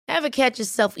Ever catch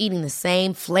yourself eating the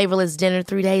same flavorless dinner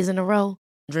 3 days in a row?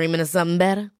 Dreaming of something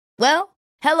better? Well,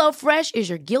 HelloFresh is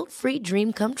your guilt-free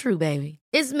dream come true, baby.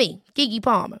 It's me, Keke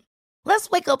Palmer. Let's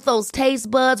wake up those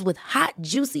taste buds with hot,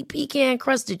 juicy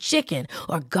pecan-crusted chicken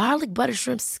or garlic butter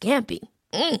shrimp scampi.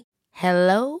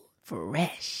 Hello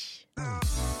Fresh.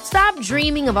 Stop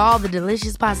dreaming of all the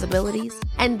delicious possibilities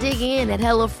and dig in at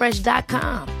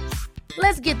HelloFresh.com.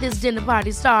 Let's get this dinner party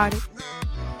started.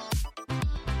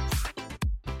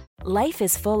 Life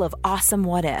is full of awesome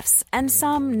what-ifs, and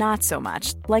some not so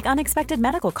much, like unexpected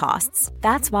medical costs.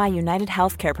 That's why United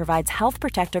Healthcare provides Health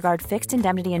Protector Guard fixed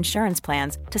indemnity insurance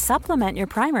plans to supplement your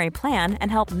primary plan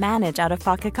and help manage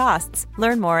out-of-pocket costs.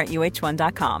 Learn more at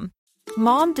UH1.com.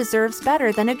 Mom deserves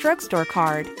better than a drugstore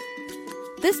card.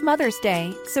 This Mother's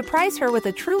Day, surprise her with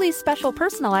a truly special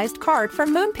personalized card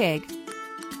from Moonpig.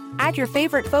 Add your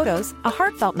favorite photos, a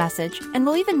heartfelt message, and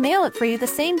we'll even mail it for you the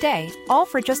same day, all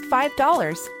for just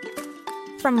 $5.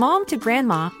 From mom to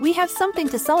grandma, we have something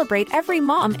to celebrate every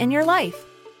mom in your life.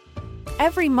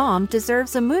 Every mom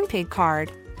deserves a Moonpig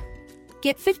card.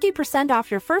 Get 50% off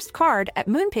your first card at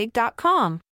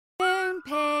Moonpig.com.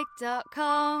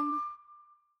 Moonpig.com.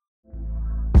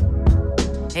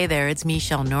 Hey there, it's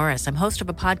Michelle Norris. I'm host of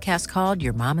a podcast called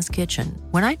Your Mama's Kitchen.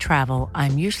 When I travel,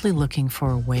 I'm usually looking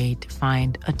for a way to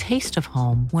find a taste of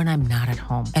home when I'm not at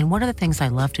home. And one of the things I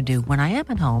love to do when I am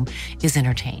at home is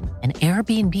entertain. And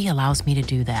Airbnb allows me to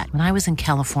do that. When I was in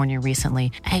California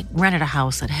recently, I rented a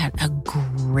house that had a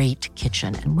great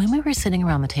kitchen. And when we were sitting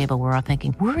around the table, we were all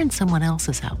thinking, we're in someone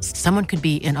else's house. Someone could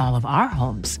be in all of our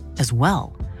homes as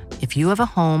well. If you have a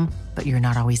home, but you're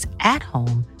not always at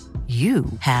home, you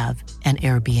have an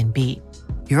Airbnb.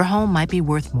 Your home might be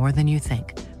worth more than you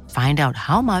think. Find out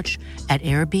how much at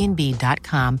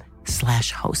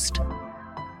airbnb.com/host.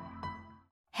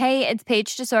 Hey, it's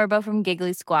Paige DeSorbo from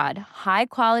Giggly Squad. High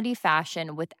quality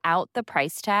fashion without the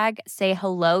price tag. Say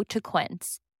hello to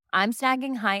Quince. I'm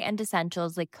snagging high-end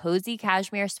essentials like cozy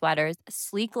cashmere sweaters,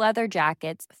 sleek leather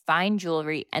jackets, fine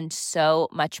jewelry, and so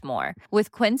much more.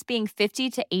 With Quince being 50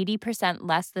 to 80%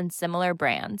 less than similar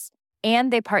brands.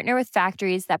 And they partner with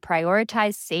factories that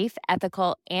prioritize safe,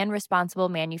 ethical, and responsible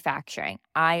manufacturing.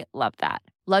 I love that.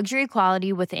 Luxury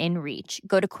quality within reach.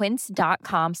 Go to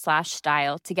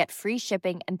quince.com/style to get free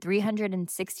shipping and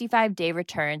 365-day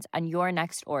returns on your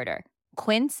next order.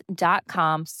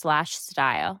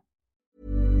 Quince.com/style.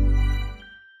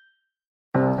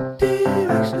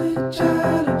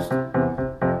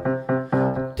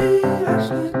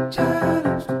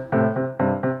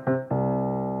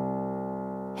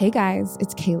 Hey guys,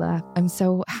 it's Kayla. I'm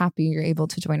so happy you're able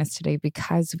to join us today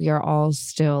because we are all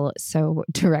still so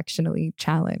directionally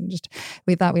challenged.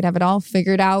 We thought we'd have it all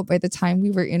figured out by the time we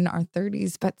were in our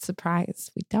 30s, but surprise,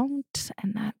 we don't,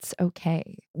 and that's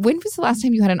okay. When was the last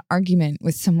time you had an argument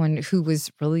with someone who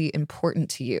was really important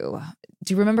to you?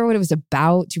 Do you remember what it was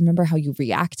about? Do you remember how you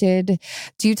reacted?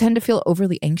 Do you tend to feel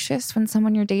overly anxious when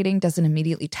someone you're dating doesn't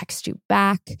immediately text you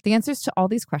back? The answers to all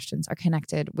these questions are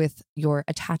connected with your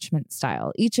attachment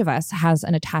style. Each of us has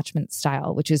an attachment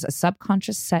style, which is a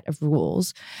subconscious set of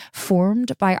rules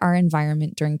formed by our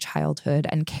environment during childhood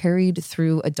and carried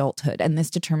through adulthood. And this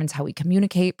determines how we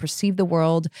communicate, perceive the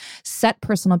world, set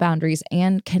personal boundaries,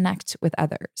 and connect with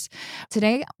others.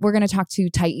 Today, we're going to talk to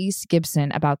Thais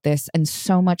Gibson about this and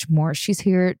so much more. She's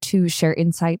here to share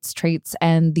insights, traits,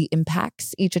 and the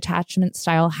impacts each attachment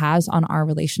style has on our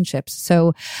relationships.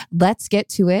 So let's get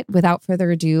to it. Without further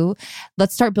ado,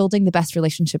 let's start building the best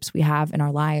relationships we have in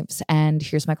our lives. And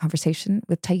here's my conversation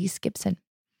with Thais Gibson.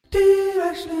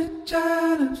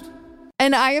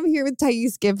 And I am here with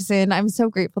Thais Gibson. I'm so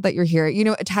grateful that you're here. You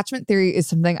know, attachment theory is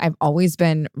something I've always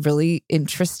been really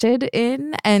interested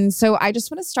in. And so I just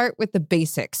want to start with the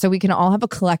basics so we can all have a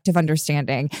collective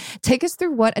understanding. Take us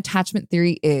through what attachment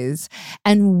theory is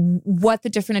and what the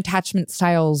different attachment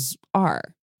styles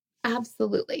are.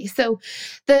 Absolutely. So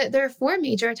there are four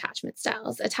major attachment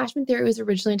styles. Attachment theory was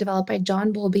originally developed by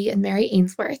John Bowlby and Mary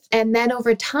Ainsworth. And then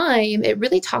over time, it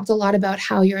really talked a lot about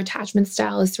how your attachment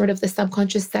style is sort of the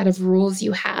subconscious set of rules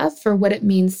you have for what it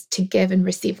means to give and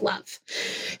receive love.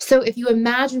 So if you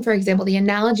imagine, for example, the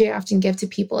analogy I often give to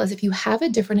people is if you have a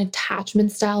different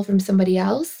attachment style from somebody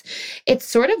else, it's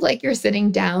sort of like you're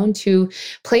sitting down to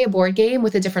play a board game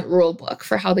with a different rule book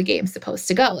for how the game's supposed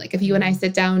to go. Like if you and I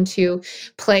sit down to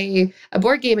play a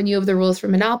board game and you have the rules for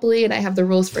Monopoly and I have the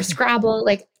rules for Scrabble,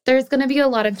 like there's going to be a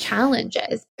lot of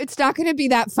challenges. It's not going to be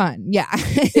that fun. Yeah.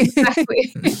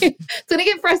 Exactly. It's going to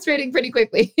get frustrating pretty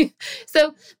quickly.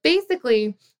 So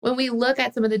basically, when we look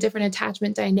at some of the different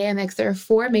attachment dynamics, there are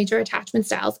 4 major attachment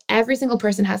styles. Every single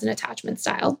person has an attachment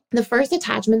style. The first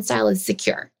attachment style is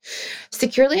secure.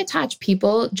 Securely attached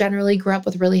people generally grow up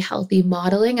with really healthy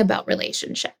modeling about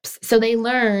relationships. So they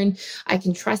learn, I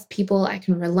can trust people, I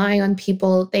can rely on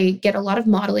people. They get a lot of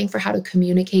modeling for how to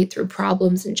communicate through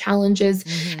problems and challenges.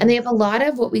 And they have a lot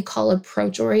of what we call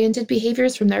approach-oriented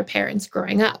behaviors from their parents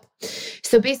growing up.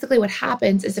 So basically what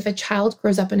happens is if a child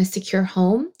grows up in a secure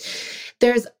home,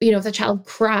 there's, if the child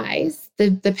cries,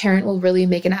 the parent will really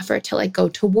make an effort to go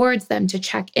towards them, to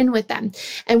check in with them.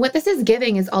 And what this is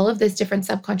giving is all of this different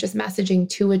subconscious messaging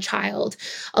to a child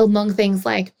among things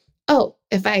like, oh,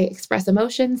 if I express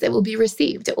emotions, it will be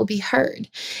received, it will be heard.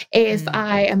 If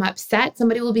I am upset,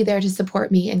 somebody will be there to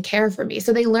support me and care for me.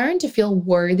 So they learn to feel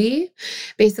worthy,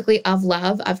 basically, of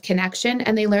love, of connection,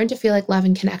 and they learn to feel like love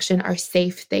and connection are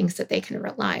safe things that they can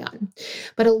rely on.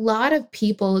 But a lot of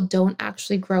people don't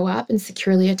actually grow up in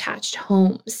securely attached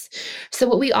homes. So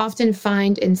what we often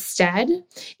find instead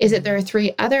is that there are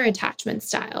 3 other attachment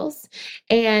styles,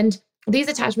 and these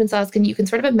attachment styles you can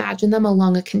sort of imagine them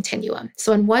along a continuum.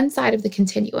 So on one side of the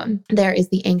continuum, there is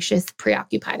the anxious,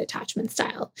 preoccupied attachment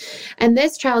style. And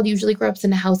this child usually grows up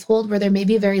in a household where there may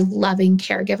be very loving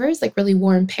caregivers, like really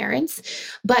warm parents,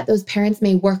 but those parents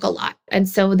may work a lot. And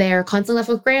so they're constantly left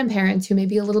with grandparents who may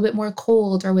be a little bit more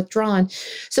cold or withdrawn.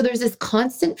 So there's this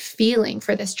constant feeling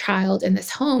for this child in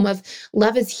this home of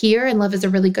love is here and love is a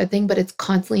really good thing, but it's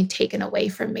constantly taken away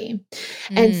from me.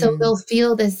 And so they'll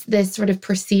feel this sort of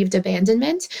perceived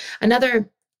abandonment. Another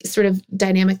sort of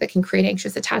dynamic that can create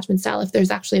anxious attachment style if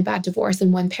there's actually a bad divorce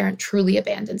and one parent truly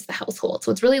abandons the household.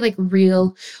 So it's really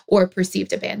real or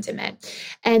perceived abandonment.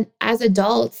 And as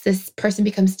adults, this person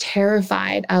becomes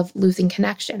terrified of losing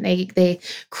connection. They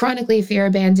chronically fear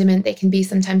abandonment. They can be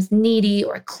sometimes needy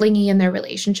or clingy in their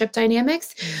relationship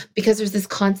dynamics because there's this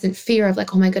constant fear of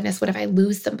oh my goodness, what if I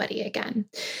lose somebody again?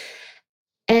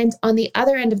 And on the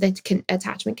other end of the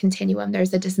attachment continuum,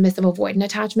 there's a dismissive avoidant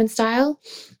attachment style.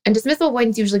 And dismissive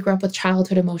avoidants usually grow up with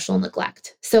childhood emotional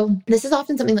neglect. So this is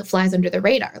often something that flies under the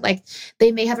radar.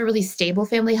 They may have a really stable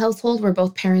family household where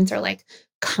both parents are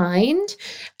kind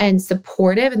and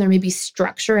supportive, and there may be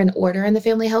structure and order in the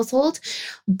family household.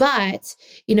 But,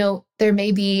 there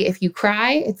may be, if you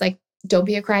cry, it's don't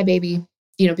be a crybaby,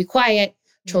 be quiet.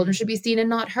 Children should be seen and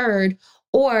not heard.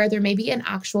 Or there may be an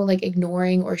actual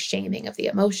ignoring or shaming of the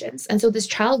emotions. And so this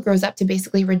child grows up to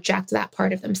basically reject that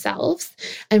part of themselves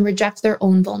and reject their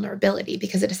own vulnerability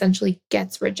because it essentially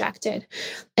gets rejected.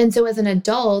 And so as an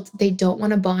adult, they don't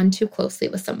want to bond too closely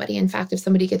with somebody. In fact, if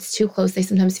somebody gets too close, they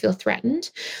sometimes feel threatened.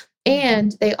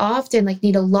 And they often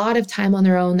need a lot of time on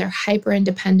their own. They're hyper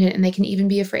independent and they can even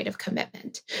be afraid of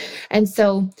commitment. And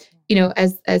so,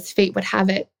 as fate would have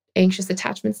it, anxious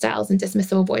attachment styles and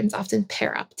dismissive avoidance often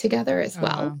pair up together as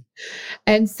well.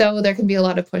 And so there can be a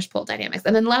lot of push-pull dynamics.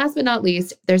 And then last but not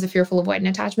least, there's a fearful avoidant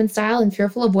attachment style, and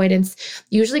fearful avoidance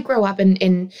usually grow up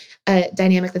in a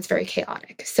dynamic that's very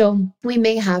chaotic. So we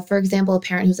may have, for example, a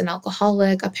parent who's an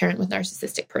alcoholic, a parent with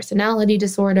narcissistic personality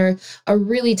disorder, a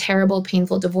really terrible,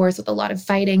 painful divorce with a lot of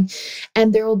fighting.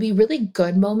 And there will be really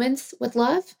good moments with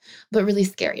love, but really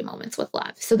scary moments with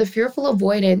love. So the fearful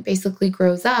avoidant basically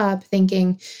grows up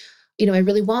thinking, I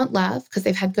really want love because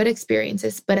they've had good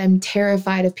experiences, but I'm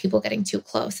terrified of people getting too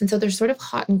close. And so they're sort of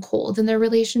hot and cold in their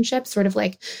relationship, sort of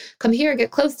come here,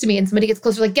 get close to me. And somebody gets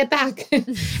closer, get back.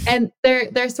 And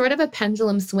they're sort of a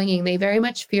pendulum swinging. They very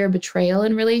much fear betrayal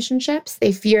in relationships.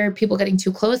 They fear people getting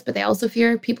too close, but they also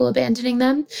fear people abandoning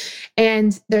them.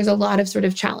 And there's a lot of sort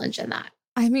of challenge in that.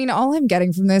 I mean, all I'm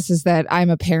getting from this is that I'm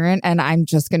a parent and I'm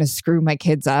just going to screw my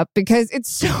kids up because it's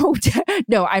so,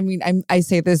 I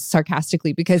say this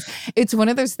sarcastically because it's one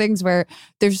of those things where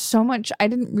there's so much, I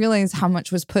didn't realize how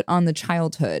much was put on the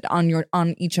childhood,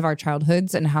 on each of our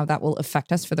childhoods and how that will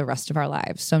affect us for the rest of our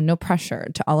lives. So no pressure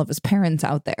to all of us parents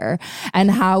out there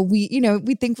and how we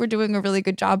think we're doing a really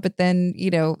good job, but then,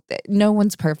 no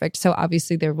one's perfect. So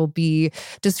obviously there will be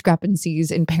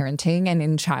discrepancies in parenting and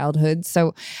in childhood.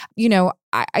 So,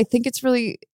 I think it's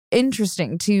really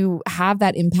interesting to have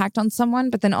that impact on someone,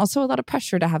 but then also a lot of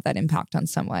pressure to have that impact on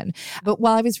someone. But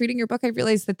while I was reading your book, I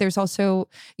realized that there's also,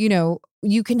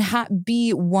 you can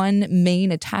be one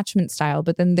main attachment style,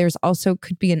 but then there's also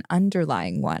could be an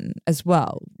underlying one as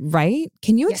well, right?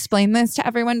 Can you explain this to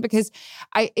everyone? Because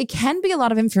it can be a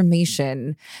lot of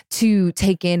information to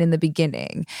take in the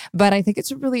beginning, but I think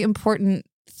it's a really important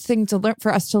thing to learn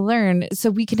for us to learn so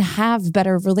we can have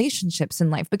better relationships in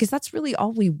life, because that's really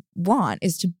all we want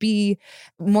is to be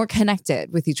more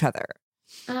connected with each other.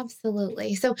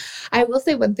 Absolutely. So I will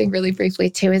say one thing really briefly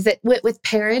too, is that with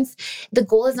parents, the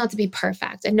goal is not to be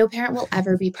perfect, and no parent will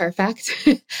ever be perfect.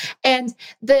 And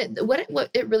what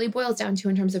it really boils down to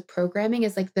in terms of programming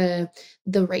is like the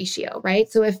ratio, right?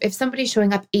 So if somebody's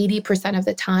showing up 80% of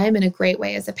the time in a great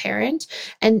way as a parent,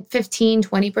 and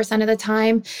 15-20% of the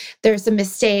time there's some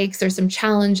mistakes, there's some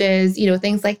challenges,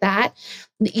 things like that,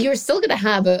 you're still going to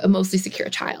have a mostly secure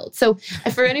child. So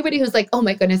for anybody who's like, oh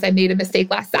my goodness, I made a mistake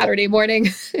last Saturday morning,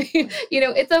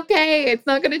 it's okay. It's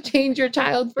not going to change your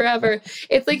child forever.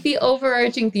 It's like the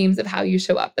overarching themes of how you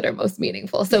show up that are most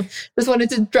meaningful. So just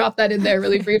wanted to drop that in there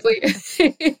really briefly.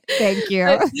 Thank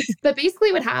you. But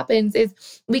basically what happens is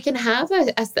we can have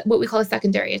what we call a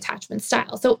secondary attachment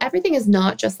style. So everything is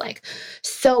not just like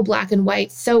so black and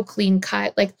white, so clean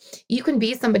cut. Like you can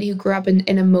be somebody who grew up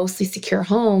in a mostly secure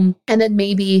home, and then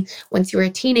maybe once you were a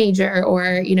teenager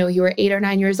or, you were 8 or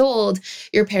 9 years old,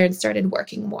 your parents started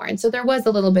working more. And so there was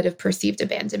a little bit of perceived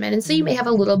abandonment. And so you may have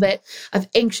a little bit of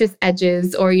anxious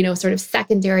edges or, sort of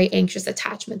secondary anxious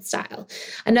attachment style.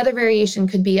 Another variation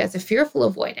could be as a fearful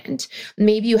avoidant.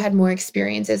 Maybe you had more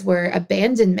experiences where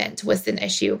abandonment was an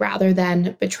issue rather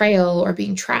than betrayal or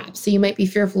being trapped. So you might be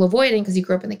fearful avoidant because you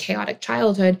grew up in a chaotic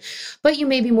childhood, but you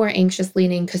may be more anxious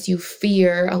leaning because you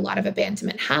fear a lot of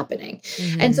abandonment happening.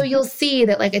 And so you'll see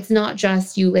that like, it's not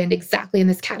just you land exactly in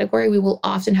this category. We will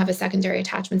often have a secondary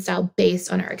attachment style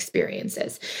based on our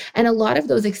experiences. And a lot of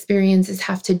those experiences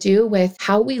have to do with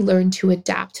how we learn to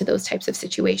adapt to those types of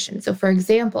situations. So for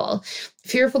example,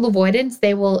 fearful avoidance,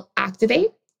 they will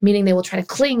activate, meaning they will try to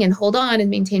cling and hold on and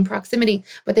maintain proximity,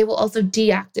 but they will also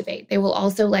deactivate. They will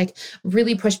also like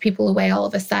really push people away all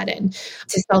of a sudden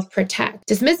to self-protect.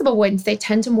 Dismissive avoidance, they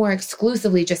tend to more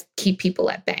exclusively just keep people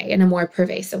at bay in a more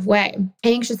pervasive way.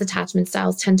 Anxious attachment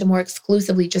styles tend to more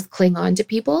exclusively just cling on to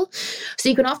people. So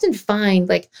you can often find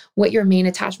like what your main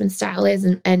attachment style is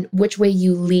and which way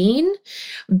you lean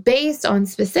based on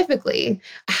specifically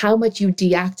how much you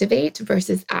deactivate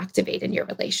versus activate in your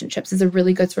relationships is a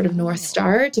really good sort of North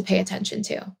Star to pay attention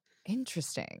to.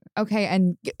 Interesting. Okay.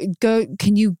 And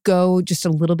can you go just a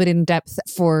little bit in depth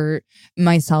for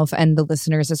myself and the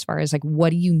listeners as far as like, what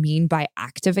do you mean by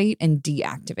activate and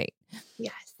deactivate?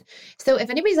 Yes. So if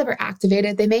anybody's ever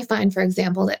activated, they may find, for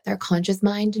example, that their conscious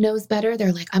mind knows better.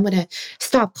 They're like, I'm going to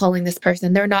stop calling this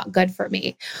person. They're not good for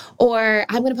me. Or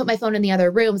I'm going to put my phone in the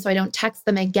other room so I don't text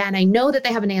them again. I know that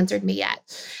they haven't answered me yet.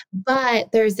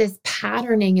 But there's this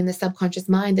patterning in the subconscious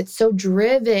mind that's so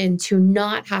driven to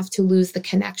not have to lose the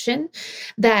connection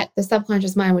that the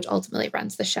subconscious mind, which ultimately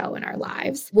runs the show in our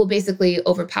lives, will basically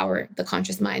overpower the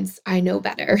conscious mind's I know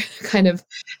better kind of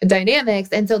dynamics.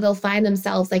 And so they'll find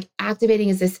themselves like activating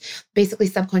is this basically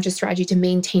subconscious strategy to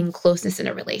maintain closeness in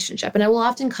a relationship. And it will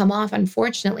often come off,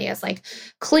 unfortunately, as like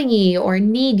clingy or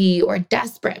needy or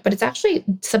desperate, but it's actually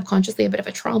subconsciously a bit of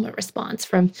a trauma response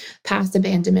from past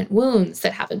abandonment wounds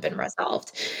that haven't been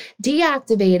resolved.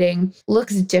 Deactivating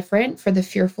looks different for the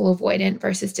fearful avoidant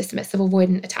versus dismissive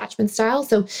avoidant attachment style.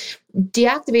 So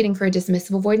deactivating for a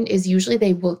dismissive avoidant is usually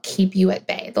they will keep you at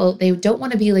bay. They don't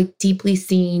want to be like deeply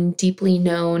seen, deeply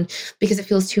known because it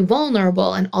feels too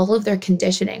vulnerable. And all of their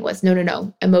conditioning was,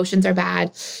 no, emotions are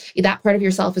bad. That part of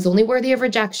yourself is only worthy of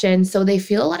rejection. So they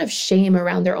feel a lot of shame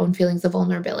around their own feelings of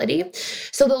vulnerability.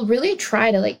 So they'll really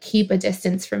try to like keep a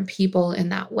distance from people in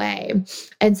that way.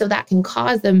 And so that can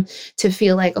cause them to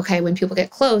feel like, okay, when people get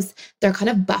close, they're kind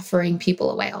of buffering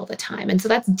people away all the time. And so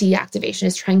that's deactivation,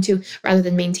 is trying to, rather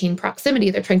than maintain proximity,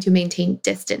 they're trying to maintain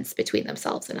distance between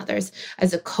themselves and others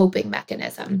as a coping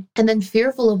mechanism. And then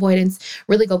fearful avoidance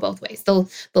really go both ways. They'll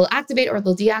activate or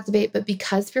they'll deactivate, but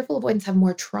because fearful avoidance have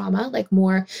more trauma, like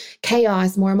more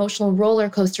chaos, more emotional roller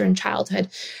coaster in childhood,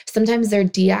 sometimes their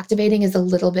deactivating is a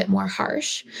little bit more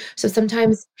harsh. So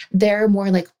sometimes they're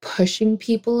more like pushing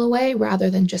people away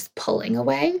rather than just pulling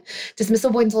away. Dismissive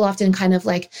avoidance will often kind of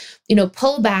like,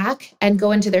 pull back and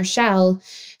go into their shell.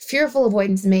 Fearful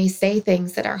avoidance may say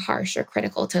things that are harsh or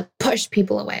critical to push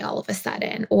people away all of a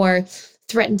sudden, or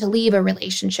threaten to leave a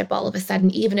relationship all of a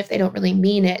sudden, even if they don't really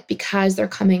mean it, because they're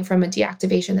coming from a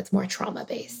deactivation that's more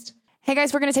trauma-based. Hey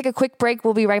guys, we're going to take a quick break.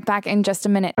 We'll be right back in just a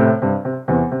minute.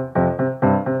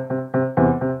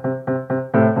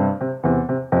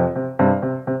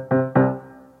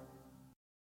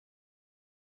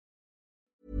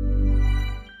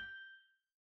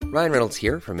 Ryan Reynolds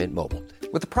here from Mint Mobile.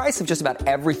 With the price of just about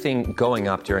everything going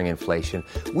up during inflation,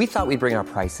 we thought we'd bring our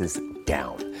prices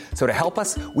down. So to help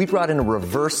us, we brought in a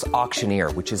reverse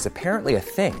auctioneer, which is apparently a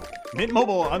thing. Mint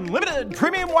Mobile Unlimited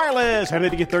Premium Wireless. How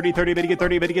to get 30, 30, bit to get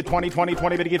 30, bit to get 20, 20,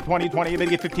 20, bit to get 20, 20, bit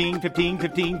to get 15, 15,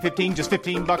 15, 15, just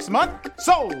 $15 a month?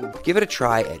 Sold! Give it a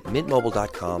try at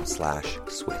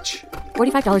mintmobile.com/switch.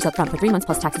 $45 up front for 3 months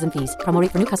plus taxes and fees. Promo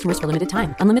rate for new customers for limited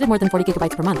time. Unlimited more than 40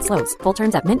 gigabytes per month. Slows full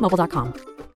terms at mintmobile.com.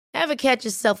 Ever catch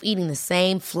yourself eating the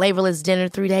same flavorless dinner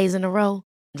 3 days in a row?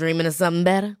 Dreaming of something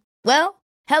better? Well,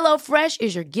 HelloFresh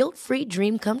is your guilt-free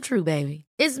dream come true, baby.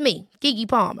 It's me, Keke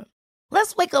Palmer.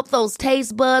 Let's wake up those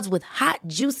taste buds with hot,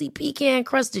 juicy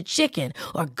pecan-crusted chicken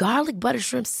or garlic butter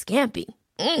shrimp scampi.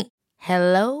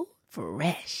 Hello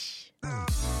Fresh.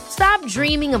 Stop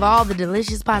dreaming of all the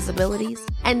delicious possibilities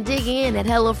and dig in at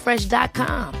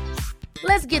HelloFresh.com.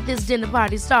 Let's get this dinner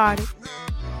party started.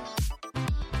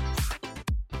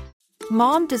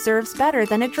 Mom deserves better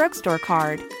than a drugstore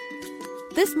card.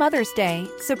 This Mother's Day,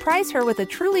 surprise her with a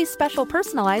truly special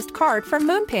personalized card from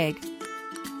Moonpig.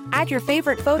 Add your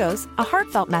favorite photos, a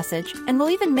heartfelt message, and we'll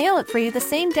even mail it for you the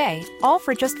same day, all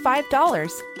for just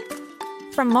 $5.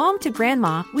 From mom to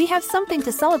grandma, we have something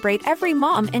to celebrate every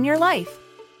mom in your life.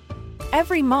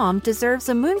 Every mom deserves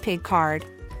a Moonpig card.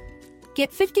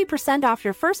 Get 50% off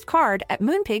your first card at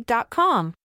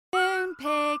moonpig.com.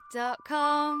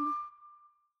 Moonpig.com.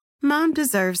 Mom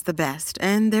deserves the best,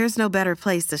 and there's no better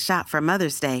place to shop for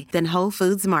Mother's Day than Whole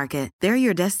Foods Market. They're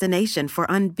your destination for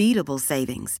unbeatable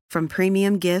savings, from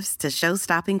premium gifts to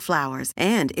show-stopping flowers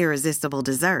and irresistible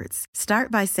desserts. Start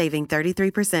by saving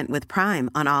 33% with Prime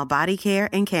on all body care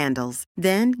and candles.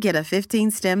 Then get a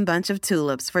 15-stem bunch of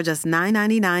tulips for just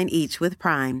 $9.99 each with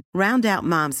Prime. Round out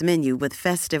Mom's menu with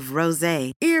festive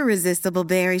rosé, irresistible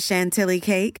berry chantilly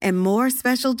cake, and more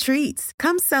special treats.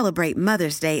 Come celebrate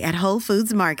Mother's Day at Whole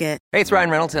Foods Market. Hey, it's Ryan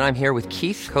Reynolds, and I'm here with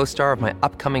Keith, co-star of my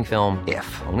upcoming film,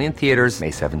 If, only in theaters May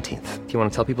 17th. Do you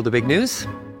want to tell people the big news?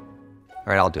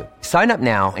 All right, I'll do it. Sign up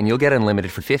now and you'll get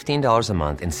unlimited for $15 a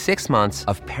month and 6 months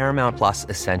of Paramount Plus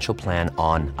Essential Plan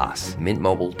on us.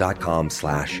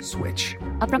 mintmobile.com/switch.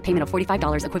 Upfront payment of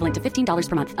 $45 equivalent to $15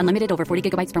 per month. Unlimited over 40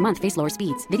 gigabytes per month. Face lower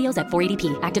speeds. Videos at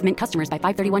 480p. Active Mint customers by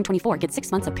 531.24 get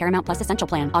 6 months of Paramount Plus Essential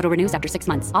Plan. Auto renews after 6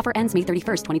 months. Offer ends May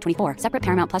 31st, 2024. Separate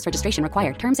Paramount Plus registration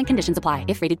required. Terms and conditions apply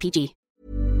if rated PG.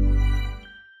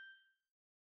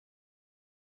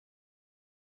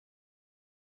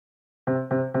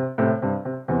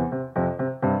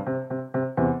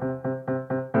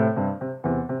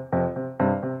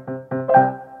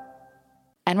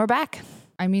 And we're back.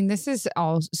 I mean, this is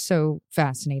all so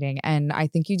fascinating. And I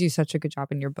think you do such a good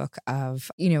job in your book of,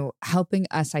 helping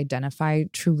us identify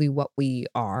truly what we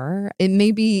are. It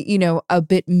may be, a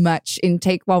bit much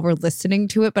intake while we're listening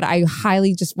to it, but I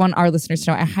highly just want our listeners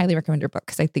to know, I highly recommend your book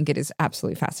because I think it is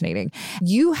absolutely fascinating.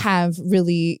 You have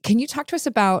can you talk to us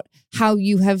about how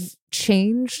you have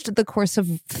changed the course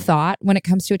of thought when it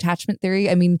comes to attachment theory?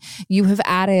 I mean, you have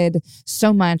added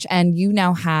so much, and you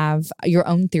now have your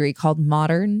own theory called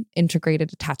modern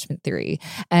integrated attachment theory.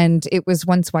 And it was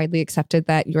once widely accepted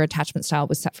that your attachment style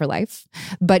was set for life,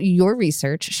 but your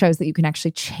research shows that you can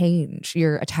actually change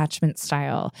your attachment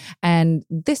style. And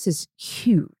this is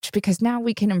huge because now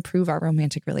we can improve our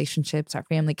romantic relationships, our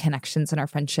family connections, and our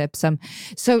friendships.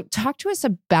 So talk to us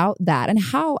about that and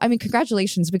how,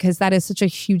 congratulations, because that is such a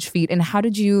huge feat. And how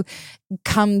did you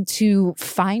come to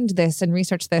find this and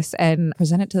research this and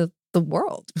present it to the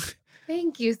world?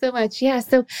 Thank you so much. Yeah.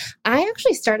 So I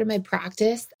actually started my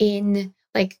practice in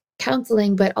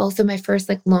counseling, but also my first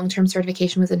long-term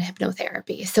certification was in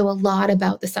hypnotherapy. So a lot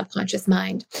about the subconscious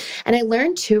mind. And I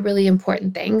learned two really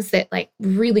important things that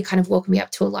really kind of woke me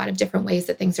up to a lot of different ways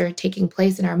that things are taking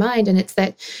place in our mind. And it's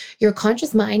that your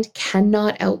conscious mind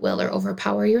cannot outwill or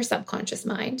overpower your subconscious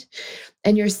mind.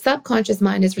 And your subconscious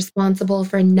mind is responsible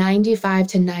for 95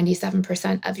 to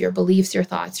 97% of your beliefs, your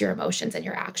thoughts, your emotions, and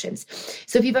your actions.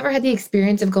 So if you've ever had the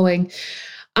experience of going,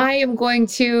 I am going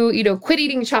to, quit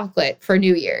eating chocolate for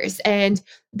New Year's. And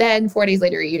then 4 days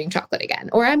later, you're eating chocolate again.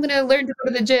 Or I'm going to learn to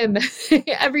go to the gym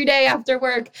every day after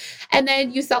work. And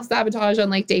then you self-sabotage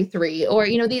on day 3. Or,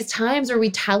 these times where we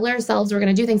tell ourselves we're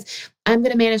going to do things. I'm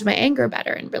going to manage my anger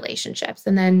better in relationships,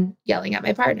 and then yelling at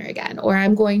my partner again. Or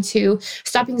I'm going to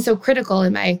stop being so critical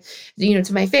in my,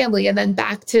 to my family, and then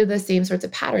back to the same sorts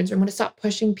of patterns. Or I'm going to stop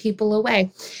pushing people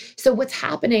away. So what's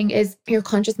happening is your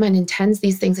conscious mind intends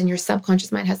these things and your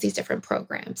subconscious mind has these different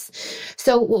programs.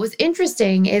 So what was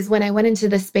interesting is when I went into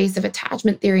the space of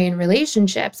attachment theory and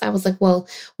relationships, I was like, well,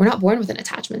 we're not born with an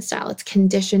attachment style. It's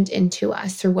conditioned into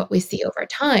us through what we see over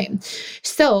time.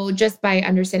 So just by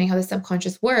understanding how the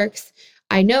subconscious works,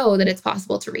 I know that it's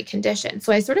possible to recondition.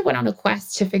 So I sort of went on a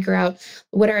quest to figure out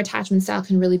what our attachment style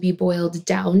can really be boiled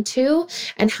down to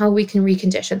and how we can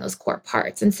recondition those core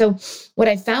parts. And so what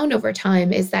I found over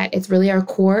time is that it's really our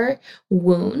core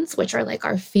wounds, which are like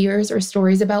our fears or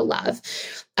stories about love.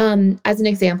 As an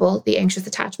example, the anxious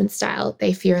attachment style,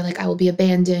 they fear like I will be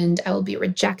abandoned, I will be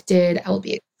rejected, I will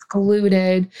be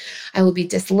excluded, I will be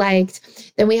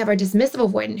disliked. Then we have our dismissive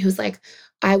avoidant who's like,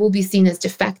 I will be seen as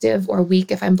defective or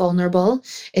weak if I'm vulnerable.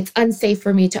 It's unsafe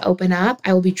for me to open up.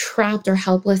 I will be trapped or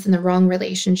helpless in the wrong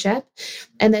relationship.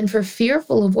 And then for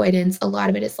fearful avoidance, a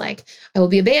lot of it is like, I will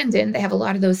be abandoned. They have a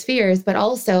lot of those fears, but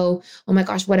also, oh my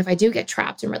gosh, what if I do get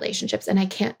trapped in relationships and I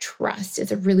can't trust?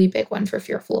 It's a really big one for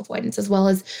fearful avoidance, as well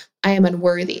as I am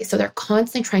unworthy. So they're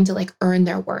constantly trying to like earn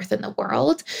their worth in the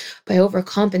world by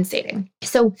overcompensating.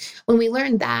 So when we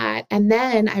learned that, and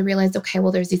then I realized, okay,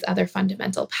 well, there's these other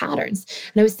fundamental patterns.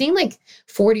 And I was seeing like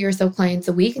 40 or so clients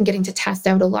a week and getting to test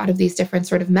out a lot of these different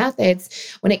sort of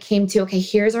methods when it came to, okay,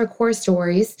 here's our core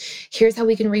stories. Here's how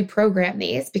we can reprogram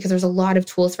these, because there's a lot of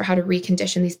tools for how to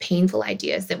recondition these painful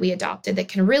ideas that we adopted that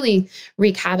can really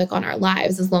wreak havoc on our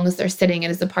lives as long as they're sitting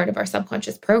and as a part of our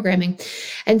subconscious programming.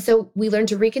 And so we learned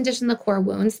to recondition the core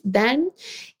wounds. Then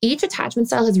each attachment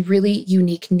style has really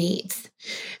unique needs.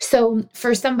 So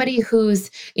for somebody who's,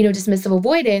 dismissive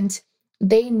avoidant,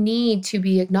 they need to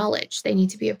be acknowledged. They need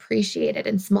to be appreciated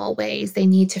in small ways. They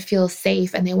need to feel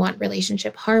safe and they want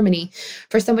relationship harmony.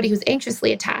 For somebody who's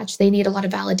anxiously attached, they need a lot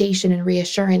of validation and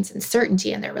reassurance and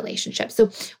certainty in their relationship. So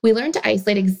we learn to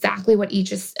isolate exactly what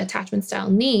each attachment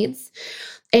style needs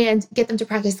and get them to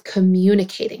practice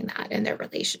communicating that in their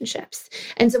relationships.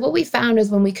 And so what we found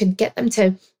is when we could get them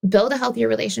to build a healthier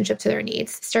relationship to their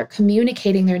needs, start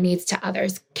communicating their needs to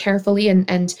others carefully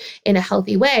and in a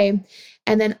healthy way,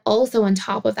 and then also on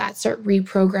top of that, start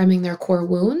reprogramming their core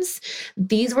wounds.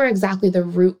 These were exactly the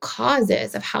root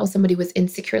causes of how somebody was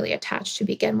insecurely attached to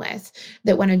begin with,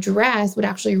 that when addressed would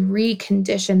actually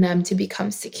recondition them to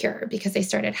become secure because they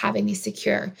started having these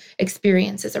secure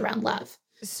experiences around love.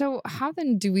 So how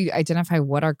then do we identify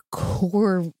what our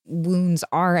core wounds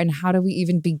are, and how do we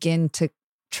even begin to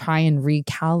try and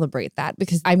recalibrate that?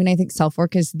 Because I think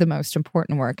self-work is the most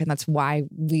important work. And that's why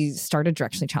we started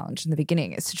Directionally Challenged in the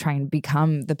beginning, is to try and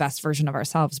become the best version of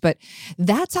ourselves. But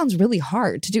that sounds really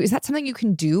hard to do. Is that something you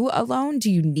can do alone?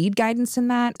 Do you need guidance in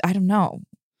that? I don't know.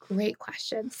 Great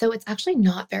question. So it's actually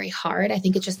not very hard. I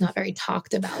think it's just not very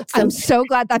talked about. I'm so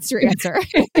glad that's your answer.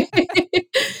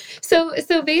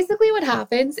 So basically what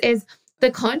happens is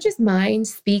the conscious mind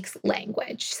speaks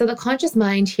language. So the conscious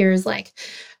mind hears like,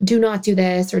 do not do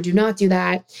this or do not do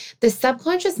that. The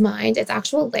subconscious mind, its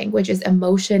actual language is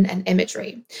emotion and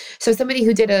imagery. So somebody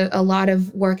who did a lot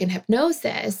of work in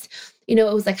hypnosis, it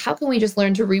was like, how can we just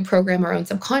learn to reprogram our own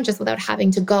subconscious without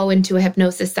having to go into a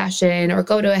hypnosis session or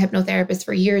go to a hypnotherapist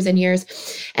for years and years?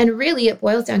 And really it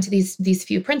boils down to these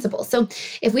few principles. So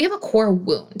if we have a core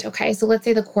wound, okay, so let's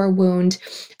say the core wound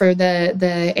for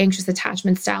the anxious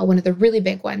attachment style, one of the really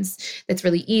big ones that's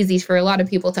really easy for a lot of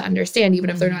people to understand, even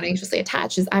if they're not anxiously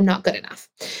attached, is I'm not good enough.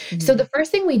 Mm-hmm. So the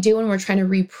first thing we do when we're trying to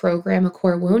reprogram a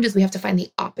core wound is we have to find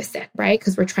the opposite, right?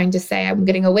 Because we're trying to say, I'm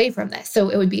getting away from this. So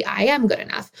it would be, I am good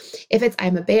enough. If it's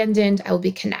I'm abandoned, I will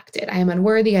be connected. I am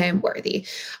unworthy, I am worthy.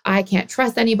 I can't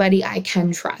trust anybody, I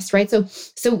can trust, right?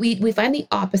 So we find the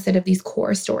opposite of these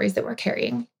core stories that we're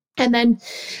carrying. And then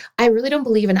I really don't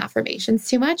believe in affirmations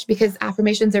too much, because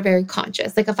affirmations are very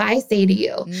conscious. Like if I say to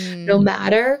you, no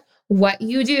matter what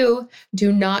you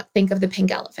do not think of the pink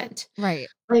elephant. Right.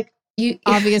 Like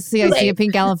obviously, I see a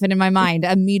pink elephant in my mind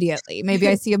immediately. Maybe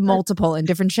I see a multiple in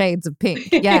different shades of pink.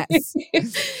 Yes.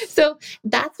 So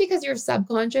that's because your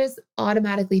subconscious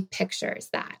automatically pictures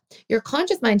that. Your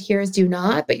conscious mind hears do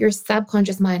not, but your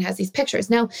subconscious mind has these pictures.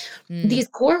 Now, these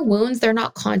core wounds, they're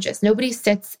not conscious. Nobody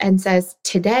sits and says,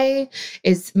 today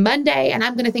is Monday, and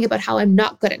I'm going to think about how I'm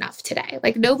not good enough today.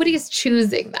 Like nobody is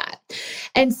choosing that.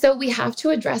 And so we have to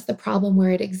address the problem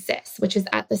where it exists, which is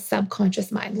at the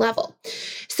subconscious mind level.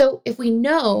 So if we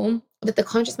know that the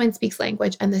conscious mind speaks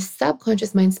language and the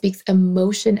subconscious mind speaks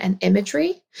emotion and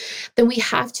imagery, then we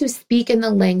have to speak in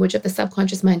the language of the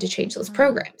subconscious mind to change those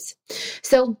programs.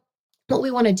 So what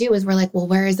we want to do is we're like, well,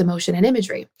 where is emotion and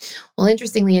imagery? Well,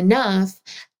 interestingly enough,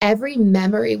 every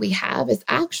memory we have is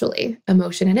actually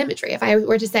emotion and imagery. If I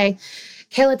were to say,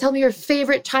 Kayla, tell me your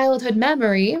favorite childhood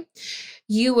memory,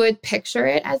 you would picture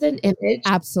it as an image.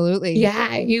 Absolutely.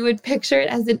 Yeah, you would picture it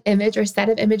as an image or set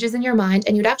of images in your mind,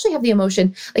 and you'd actually have the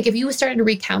emotion. Like if you started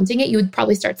recounting it, you would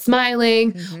probably start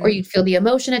smiling or you'd feel the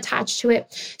emotion attached to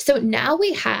it. So now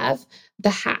we have the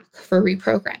hack for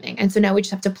reprogramming. And so now we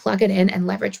just have to plug it in and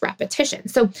leverage repetition.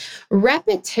 So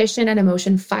repetition and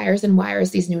emotion fires and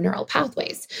wires these new neural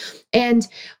pathways. And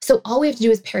so all we have to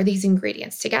do is pair these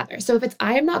ingredients together. So if it's,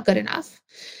 I am not good enough,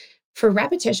 for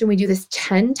repetition, we do this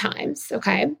 10 times,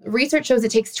 okay? Research shows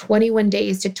it takes 21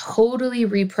 days to totally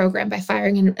reprogram by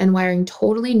firing and wiring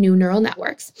totally new neural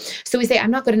networks. So we say,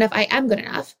 I'm not good enough, I am good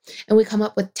enough. And we come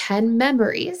up with 10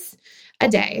 memories a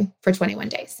day for 21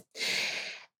 days.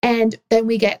 And then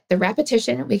we get the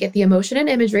repetition, we get the emotion and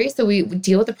imagery. So we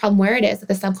deal with the problem where it is at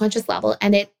the subconscious level,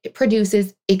 and it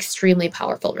produces extremely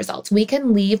powerful results. We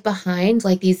can leave behind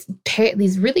like these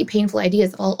really painful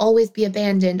ideas of I'll always be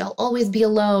abandoned, I'll always be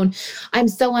alone, I'm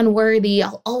so unworthy,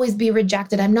 I'll always be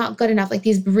rejected, I'm not good enough. Like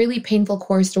these really painful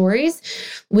core stories,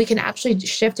 we can actually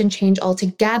shift and change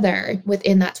altogether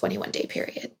within that 21-day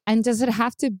period. And does it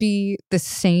have to be the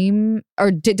same,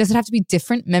 or does it have to be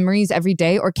different memories every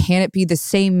day, or can it be the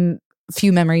same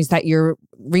few memories that you're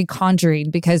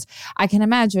reconjuring? Because I can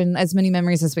imagine as many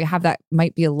memories as we have, that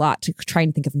might be a lot to try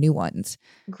and think of new ones.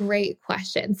 Great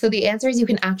question. So the answer is you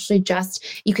can actually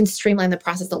you can streamline the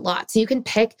process a lot. So you can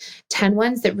pick 10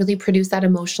 ones that really produce that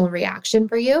emotional reaction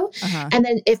for you. And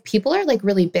then if people are like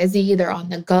really busy, they're on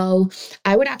the go,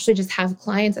 I would actually just have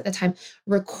clients at the time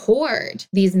record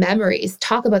these memories,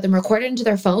 talk about them, record it into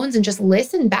their phones, and just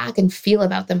listen back and feel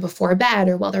about them before bed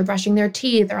or while they're brushing their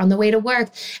teeth or on the way to work.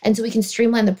 And so we can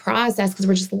streamline the process because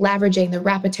we're just leveraging the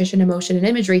repetition, emotion, and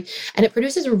imagery, and it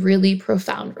produces really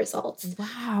profound results.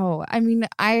 Wow. I mean,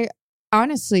 I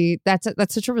honestly, that's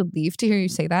such a relief to hear you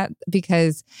say that,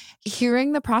 because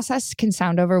hearing the process can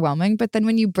sound overwhelming, but then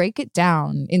when you break it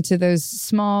down into those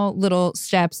small little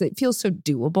steps, it feels so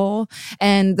doable.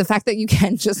 And the fact that you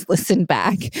can just listen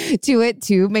back to it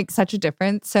too makes such a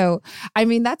difference. So, I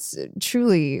mean, that's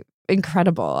truly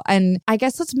incredible. And I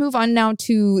guess let's move on now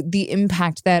to the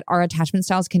impact that our attachment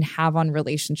styles can have on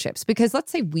relationships. Because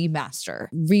let's say we master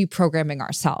reprogramming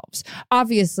ourselves.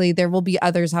 Obviously, there will be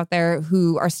others out there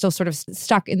who are still sort of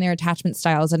stuck in their attachment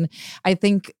styles. And I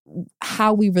think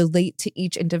how we relate to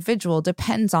each individual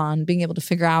depends on being able to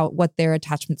figure out what their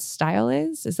attachment style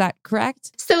is. Is that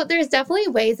correct? So there's definitely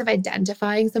ways of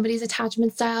identifying somebody's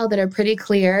attachment style that are pretty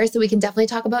clear. So we can definitely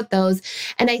talk about those.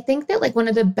 And I think that like one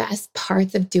of the best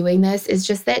parts of doing this is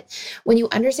just that when you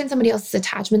understand somebody else's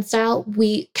attachment style,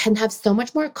 we can have so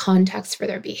much more context for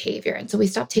their behavior. And so we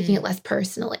stop taking it less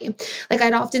personally. Like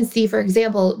I'd often see, for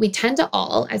example, we tend to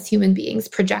all, as human beings,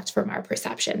 project from our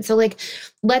perception. So like,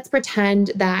 let's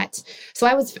pretend that, so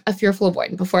I was a fearful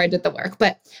avoidant before I did the work,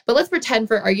 but let's pretend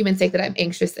for argument's sake that I'm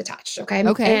anxious attached. Okay.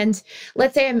 And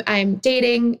let's say I'm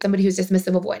dating somebody who's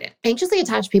dismissive avoidant. Anxiously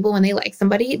attached people, when they like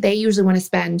somebody, they usually want to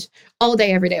spend all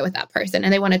day, every day with that person,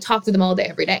 and they want to talk to them all day,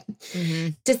 every day.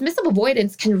 Dismissive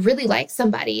avoidance can really like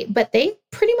somebody, but they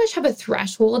pretty much have a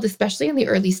threshold, especially in the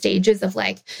early stages of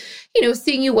like,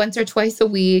 seeing you once or twice a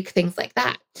week, things like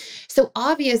that. So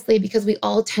obviously, because we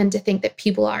all tend to think that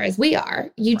people are as we are,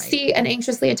 you'd see an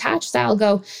anxiously attached style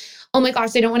go, oh my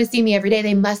gosh, they don't want to see me every day.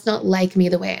 They must not like me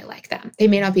the way I like them. They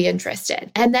may not be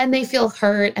interested. And then they feel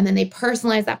hurt, and then they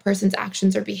personalize that person's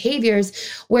actions or behaviors.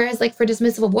 Whereas like for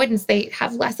dismissive avoidance, they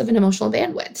have less of an emotional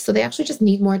bandwidth. So they actually just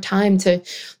need more time to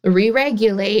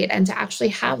re-regulate and to actually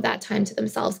have that time to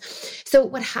themselves. So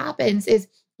what happens is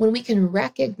when we can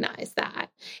recognize that,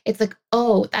 it's like,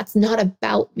 oh, that's not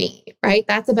about me, right?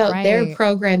 That's about their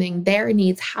programming, their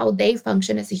needs, how they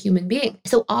function as a human being.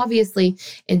 So obviously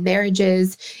in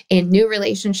marriages, in new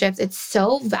relationships, it's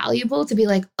so valuable to be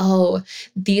like, oh,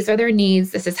 these are their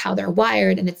needs. This is how they're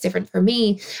wired, and it's different for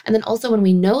me. And then also when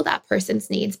we know that person's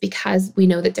needs, because we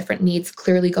know that different needs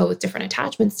clearly go with different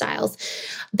attachment styles,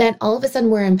 then all of a sudden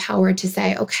we're empowered to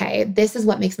say, okay, this is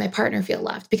what makes my partner feel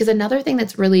loved. Because another thing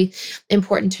that's really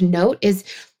important to note is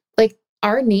like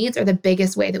our needs are the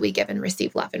biggest way that we give and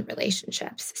receive love in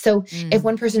relationships. So if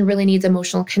one person really needs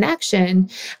emotional connection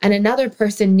and another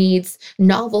person needs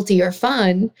novelty or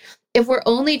fun, if we're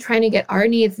only trying to get our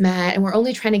needs met and we're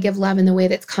only trying to give love in the way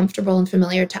that's comfortable and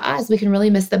familiar to us, we can really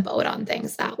miss the boat on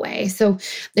things that way. So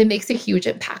it makes a huge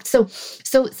impact. So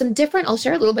I'll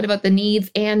share a little bit about the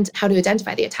needs and how to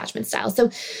identify the attachment style.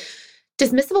 So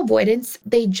dismissive avoidance,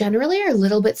 they generally are a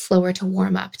little bit slower to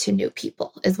warm up to new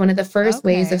people, is one of the first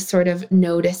ways of sort of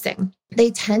noticing.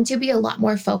 They tend to be a lot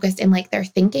more focused in like their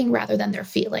thinking rather than their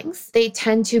feelings. They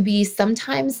tend to be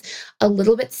sometimes a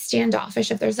little bit standoffish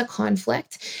if there's a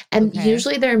conflict. And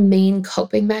usually their main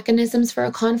coping mechanisms for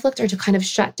a conflict are to kind of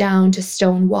shut down, to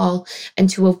stonewall,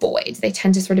 and to avoid. They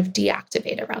tend to sort of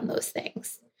deactivate around those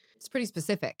things. pretty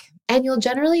specific. And you'll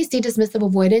generally see dismissive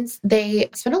avoidance. They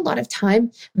spend a lot of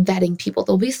time vetting people.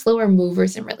 They'll be slower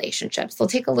movers in relationships. They'll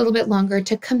take a little bit longer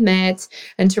to commit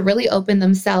and to really open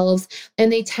themselves.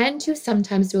 And they tend to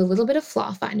sometimes do a little bit of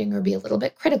flaw finding or be a little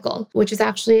bit critical, which is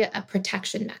actually a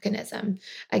protection mechanism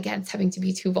against having to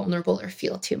be too vulnerable or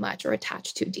feel too much or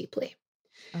attach too deeply.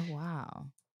 Oh, wow.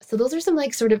 So those are some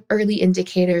like sort of early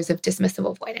indicators of dismissive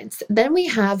avoidance. Then we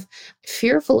have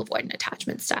fearful avoidant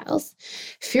attachment styles.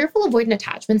 Fearful avoidant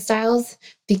attachment styles,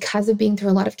 because of being through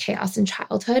a lot of chaos in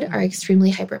childhood, are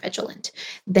extremely hypervigilant.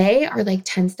 They are like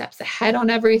 10 steps ahead on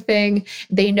everything.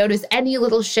 They notice any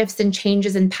little shifts and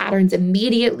changes and patterns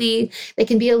immediately. They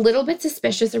can be a little bit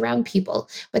suspicious around people,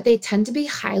 but they tend to be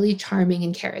highly charming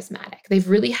and charismatic. They've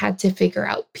really had to figure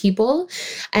out people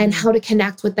and how to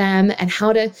connect with them and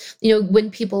how to,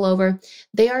 win people over.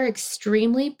 They are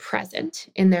extremely present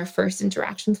in their first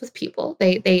interactions with people.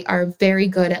 They are very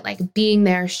good at like being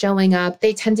there, showing up.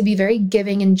 They tend to be very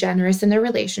giving and generous in their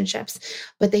relationships,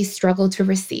 but they struggle to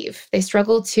receive. They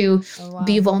struggle to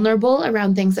be vulnerable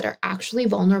around things that are actually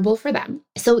vulnerable for them.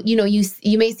 So, you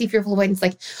may see fearful avoidance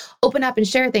like open up and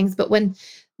share things, but when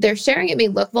they're sharing, it may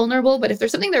look vulnerable, but if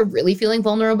there's something they're really feeling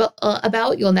vulnerable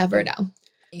about, you'll never know.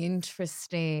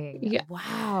 Interesting. Yeah.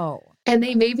 Wow. And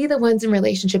they may be the ones in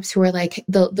relationships who are like,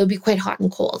 they'll be quite hot and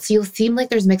cold. So you'll seem like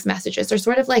there's mixed messages. They're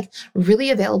sort of like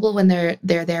really available when they're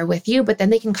there with you, but then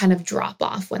they can kind of drop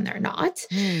off when they're not.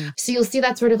 So you'll see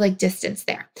that sort of like distance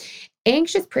there.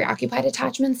 Anxious, preoccupied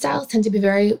attachment styles tend to be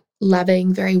very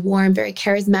loving, very warm, very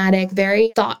charismatic,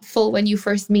 very thoughtful when you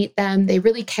first meet them. They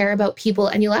really care about people.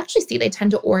 And you'll actually see they tend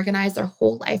to organize their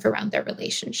whole life around their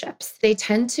relationships. They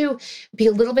tend to be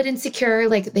a little bit insecure.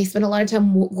 Like they spend a lot of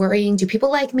time worrying, do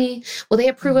people like me? Will they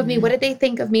approve of me? What did they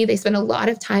think of me? They spend a lot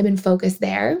of time and focus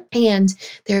there. And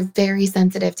they're very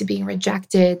sensitive to being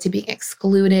rejected, to being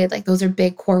excluded. Like those are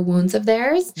big core wounds of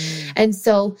theirs. And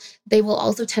so they will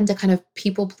also tend to kind of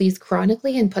people please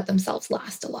chronically and put themselves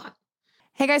last a lot.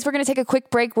 Hey guys, we're going to take a quick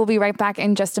break. We'll be right back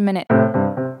in just a minute.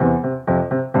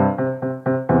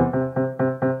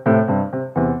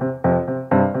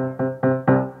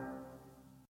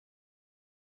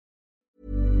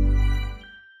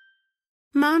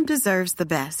 Mom deserves the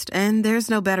best, and there's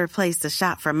no better place to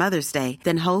shop for Mother's Day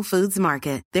than Whole Foods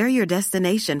Market. They're your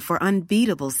destination for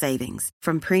unbeatable savings,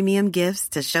 from premium gifts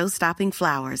to show-stopping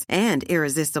flowers and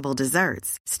irresistible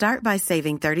desserts. Start by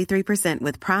saving 33%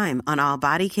 with Prime on all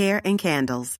body care and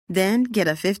candles. Then get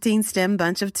a 15-stem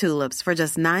bunch of tulips for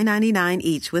just $9.99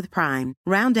 each with Prime.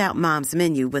 Round out Mom's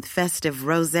menu with festive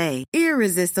rosé,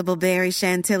 irresistible berry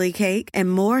chantilly cake,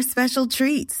 and more special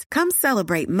treats. Come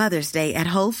celebrate Mother's Day at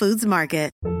Whole Foods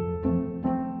Market.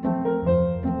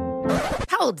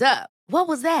 Hold up. What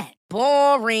was that?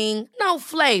 Boring. No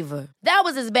flavor. That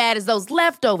was as bad as those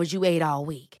leftovers you ate all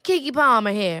week. Keke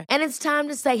Palmer here. And it's time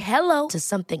to say hello to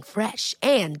something fresh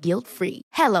and guilt-free.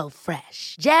 Hello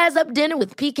Fresh. Jazz up dinner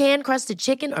with pecan-crusted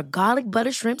chicken or garlic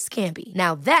butter shrimp scampi.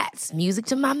 Now that's music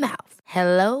to my mouth.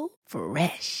 Hello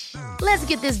Fresh. Let's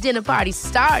get this dinner party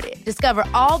started. Discover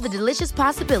all the delicious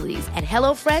possibilities at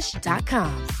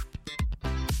HelloFresh.com.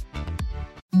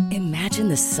 Imagine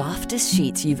the softest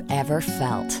sheets you've ever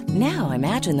felt. Now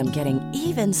imagine them getting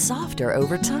even softer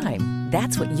over time.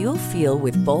 That's what you'll feel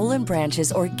with Boll &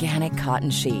 Branch's organic cotton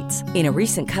sheets. In a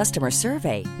recent customer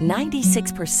survey,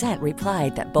 96%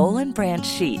 replied that Boll & Branch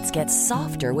sheets get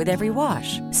softer with every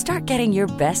wash. Start getting your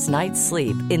best night's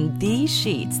sleep in these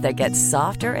sheets that get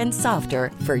softer and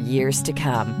softer for years to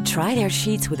come. Try their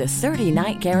sheets with a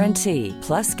 30-night guarantee.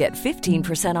 Plus, get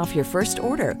 15% off your first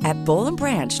order at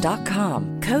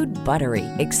bollandbranch.com. Code BUTTERY.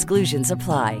 Exclusions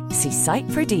apply. See site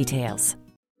for details.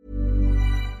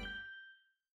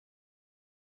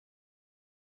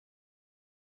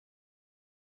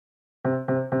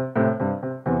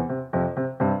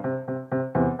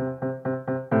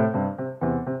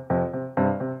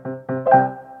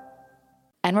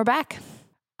 And we're back.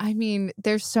 I mean,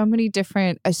 there's so many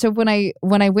different. So when I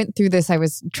went through this, I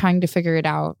was trying to figure it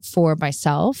out for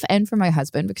myself and for my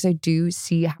husband, because I do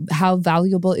see how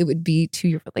valuable it would be to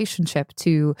your relationship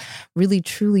to really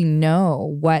truly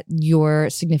know what your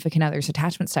significant other's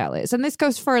attachment style is. And this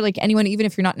goes for like anyone, even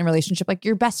if you're not in a relationship, like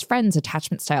your best friend's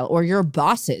attachment style or your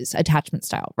boss's attachment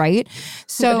style, right?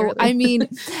 So, literally. I mean,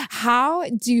 how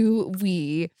do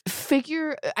we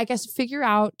figure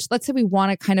out, let's say we want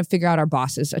to kind of figure out our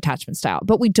boss's attachment style,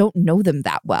 but we don't know them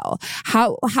that well.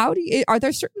 How are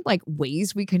there certain like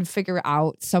ways we can figure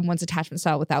out someone's attachment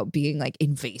style without being like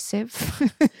invasive?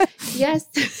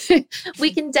 Yes,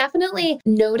 we can definitely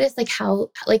notice like how,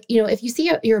 like, if you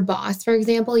see your boss, for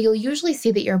example, you'll usually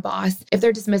see that your boss, if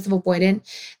they're dismissive avoidant,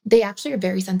 they actually are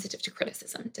very sensitive to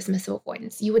criticism, dismissive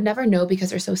avoidance. You would never know because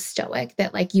they're so stoic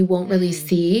that like you won't really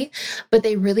see, but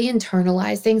they really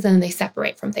internalize things and then they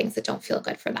separate from things that don't feel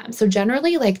good for them. So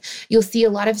generally, like you'll see a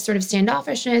lot of sort of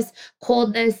standoffishness,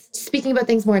 coldness, speaking about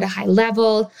things more at a high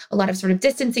level, a lot of sort of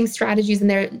distancing strategies in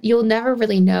there. You'll never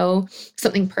really know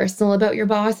something personal about your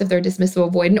boss if they're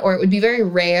dismissive avoidant, or it would be very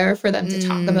rare for them to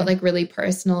talk about like really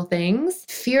personal things.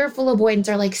 Fearful avoidants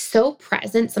are like so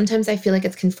present. Sometimes I feel like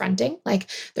it's confronting. Like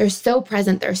they're so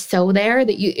present, they're so there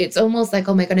that it's almost like,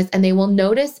 oh my goodness. And they will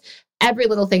notice every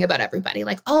little thing about everybody.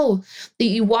 Like, oh,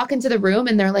 you walk into the room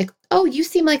and they're like, oh, you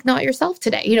seem like not yourself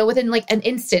today, within like an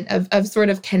instant of sort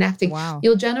of connecting. Wow.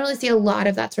 You'll generally see a lot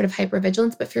of that sort of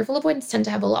hypervigilance, but fearful avoidants tend to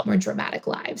have a lot more dramatic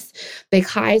lives, big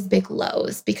highs, big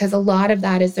lows, because a lot of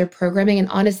that is their programming. And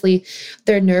honestly,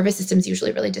 their nervous system is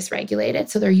usually really dysregulated.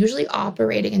 So they're usually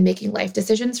operating and making life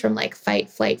decisions from like fight,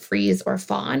 flight, freeze, or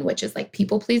fawn, which is like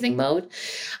people pleasing mode.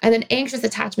 And then anxious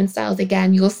attachment styles,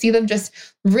 again, you'll see them just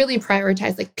really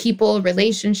prioritize like people,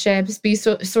 relationships, be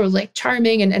sort of like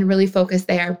charming and really focus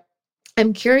there.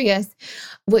 I'm curious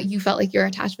what you felt like your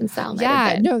attachment style might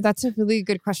have been. No, that's a really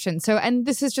good question. So, and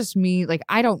this is just me, like,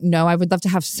 I don't know. I would love to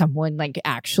have someone like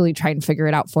actually try and figure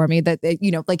it out for me that,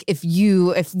 like if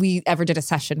we ever did a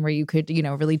session where you could,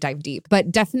 really dive deep,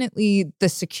 but definitely the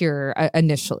secure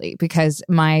initially, because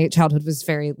my childhood was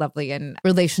very lovely and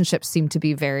relationships seemed to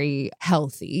be very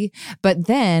healthy. But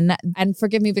then, and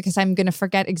forgive me because I'm going to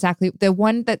forget exactly the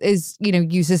one that is,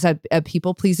 uses a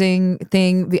people pleasing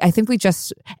thing. I think we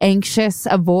just anxious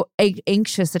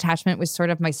attachment was sort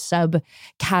of my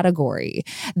subcategory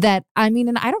that,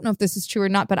 and I don't know if this is true or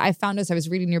not, but I found as I was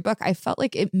reading your book, I felt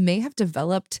like it may have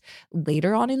developed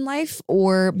later on in life,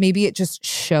 or maybe it just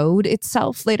showed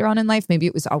itself later on in life. Maybe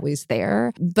it was always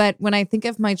there. But when I think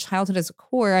of my childhood as a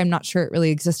core, I'm not sure it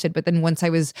really existed. But then once I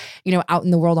was, out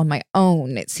in the world on my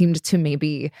own, it seemed to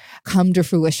maybe come to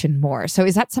fruition more. So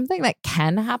is that something that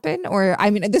can happen? Or,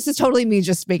 this is totally me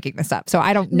just making this up. So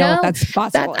I don't know if that's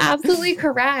possible. That's absolutely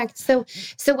correct. So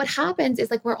what happens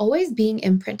is like we're always being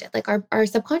imprinted. Like our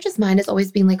subconscious mind is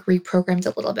always being like reprogrammed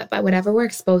a little bit by whatever we're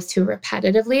exposed to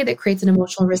repetitively that creates an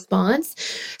emotional response.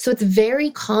 So it's very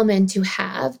common to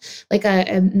have like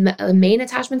a main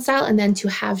attachment style and then to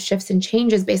have shifts and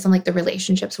changes based on like the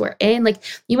relationships we're in. Like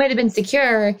you might have been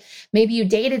secure. Maybe you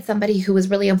dated somebody who was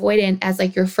really avoidant as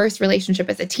like your first relationship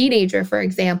as a teenager, for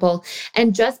example,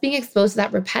 and just being exposed to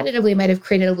that repetitively might have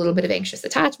created a little bit of anxious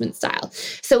attachment style.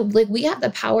 So like we have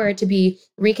the power to be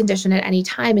reconditioned at any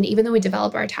time. And even though we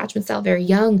develop our attachment style very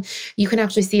young, you can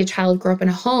actually see a child grow up in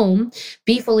a home,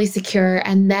 be fully secure,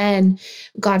 and then,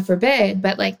 God forbid,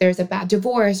 but like there's a bad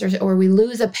divorce or we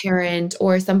lose a parent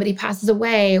or somebody passes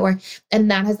away,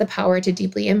 and that has the power to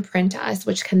deeply imprint us,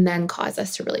 which can then cause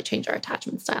us to really change our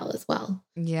attachment style as well.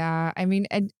 Yeah.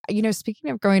 And speaking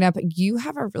of growing up, you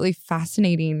have a really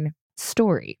fascinating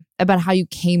story about how you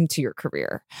came to your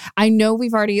career. I know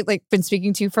we've already been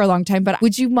speaking to you for a long time, but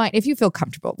would you mind, if you feel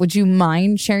comfortable, would you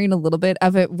mind sharing a little bit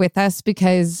of it with us?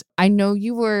 Because I know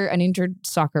you were an injured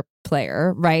soccer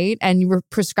player, right? And you were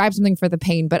prescribed something for the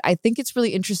pain, but I think it's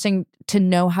really interesting to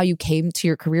know how you came to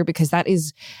your career, because that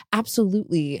is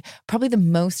absolutely probably the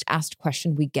most asked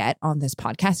question we get on this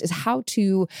podcast is how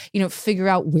to, figure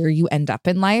out where you end up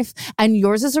in life. And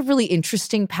yours is a really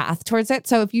interesting path towards it.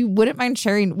 So if you wouldn't mind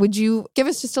sharing, would you give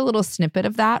us just a little snippet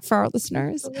of that for our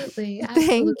listeners? Absolutely.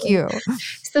 Thank you.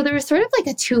 So there was sort of like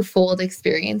a twofold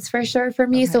experience for sure for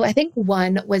me. Okay. So I think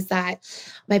one was that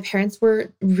my parents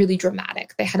were really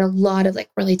dramatic. They had a lot of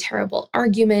really terrible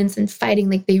arguments and fighting.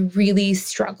 Like they really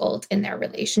struggled in their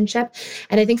relationship.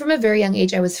 And I think from a very young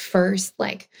age, I was first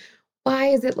why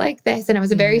is it like this? And I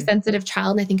was a very sensitive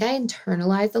child. And I think I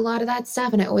internalized a lot of that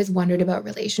stuff. And I always wondered about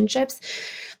relationships.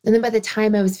 And then by the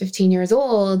time I was 15 years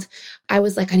old, I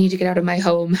was like, I need to get out of my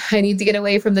home. I need to get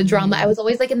away from the drama. I was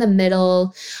always in the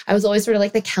middle. I was always sort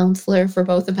of the counselor for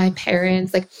both of my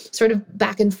parents, sort of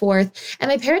back and forth. And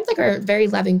my parents are very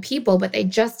loving people, but they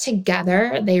just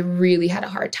together, they really had a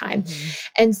hard time.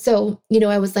 And so,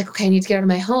 I was like, okay, I need to get out of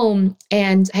my home,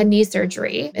 and had knee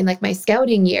surgery in my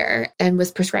scouting year and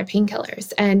was prescribed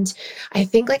painkillers. And I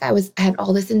think I had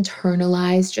all this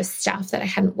internalized just stuff that I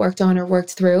hadn't worked on or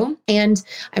worked through. And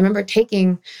I remember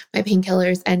taking my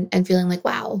painkillers and feeling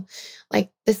wow,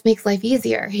 this makes life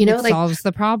easier, It solves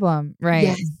the problem. Right.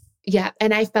 Yes. Yeah.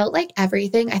 And I felt like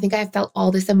everything, I think I felt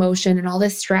all this emotion and all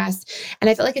this stress. And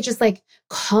I felt like it just like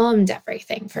calmed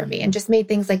everything for me and just made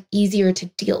things like easier to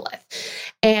deal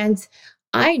with. And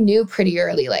I knew pretty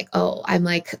early, like, oh, I'm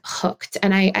like hooked.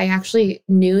 And I actually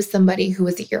knew somebody who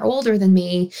was a year older than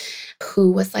me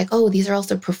who was like, oh, these are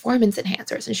also performance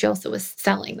enhancers. And she also was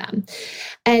selling them.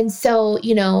 And so,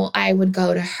 I would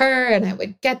go to her and I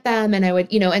would get them and I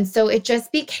would, and so it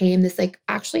just became this like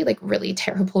actually like really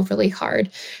terrible, really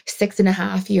hard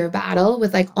 6.5-year battle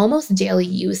with like almost daily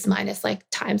use minus like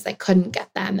times I couldn't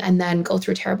get them and then go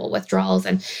through terrible withdrawals.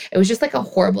 And it was just like a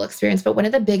horrible experience. But one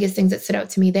of the biggest things that stood out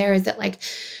to me there is that like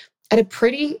at a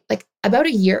pretty like about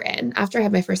a year in after I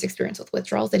had my first experience with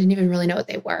withdrawals, I didn't even really know what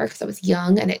they were because I was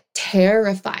young, and it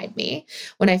terrified me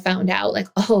when I found out like,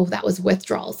 oh, that was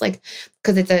withdrawals, like,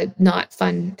 because it's a not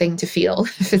fun thing to feel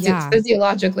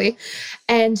physiologically.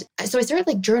 And so I started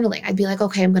like journaling. I'd be like,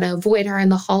 okay, I'm going to avoid her in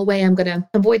the hallway. I'm going to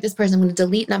avoid this person. I'm going to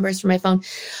delete numbers from my phone.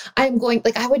 I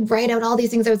would write out all these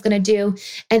things I was going to do.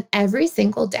 And every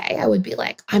single day I would be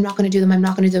like, I'm not going to do them. I'm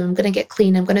not going to do them. I'm going to get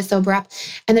clean. I'm going to sober up.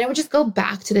 And then I would just go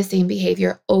back to the same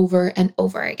behavior over and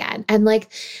over again. And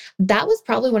like, that was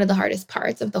probably one of the hardest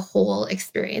parts of the whole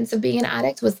experience of being an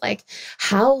addict, was like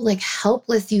how like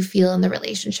helpless you feel in the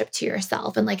relationship to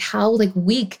yourself, and like how like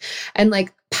weak and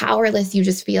like powerless you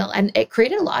just feel. And it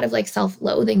created a lot of like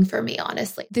self-loathing for me,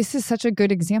 honestly. This is such a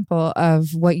good example of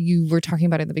what you were talking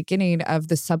about in the beginning of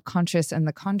the subconscious and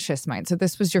the conscious mind. So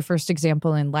this was your first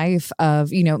example in life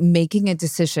of, making a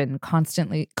decision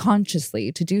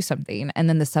consciously to do something, and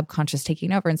then the subconscious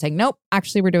taking over and saying, nope,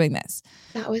 actually we're doing this.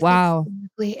 That was wow.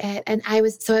 exactly it. And I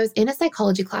was in a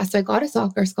psychology class. So I got a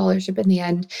soccer scholarship in the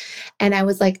end. And I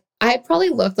was like, I probably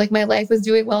looked like my life was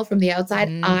doing well from the outside.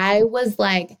 I was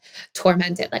like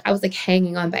tormented. Like I was like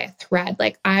hanging on by a thread.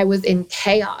 Like I was in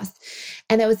chaos.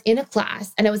 And I was in a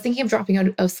class and I was thinking of dropping out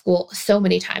of school so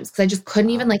many times because I just couldn't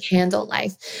even like handle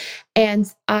life.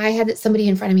 And I had somebody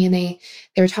in front of me and they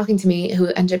were talking to me who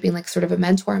ended up being like sort of a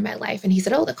mentor in my life. And he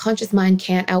said, oh, the conscious mind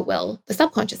can't outwill the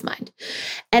subconscious mind.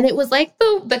 And it was like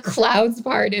the clouds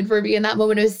parted for me in that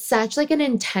moment. It was such like an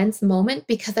intense moment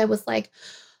because I was like,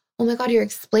 oh my God, you're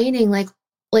explaining like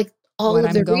all what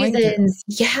of the I'm going reasons.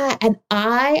 through. Yeah. And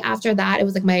after that, it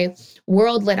was like my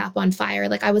world lit up on fire.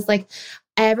 Like I was like,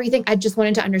 everything. I just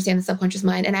wanted to understand the subconscious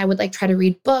mind. And I would like try to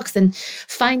read books and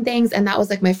find things. And that was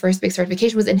like my first big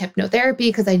certification was in hypnotherapy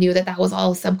because I knew that was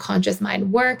all subconscious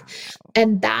mind work.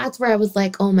 And that's where I was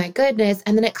like, oh my goodness.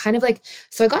 And then it kind of like,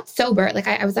 so I got sober. Like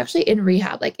I was actually in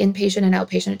rehab, like inpatient and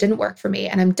outpatient. It didn't work for me.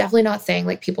 And I'm definitely not saying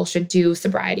like people should do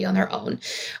sobriety on their own,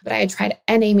 but I had tried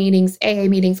NA meetings, AA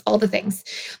meetings, all the things.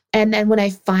 And then when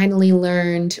I finally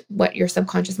learned what your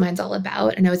subconscious mind's all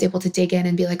about, and I was able to dig in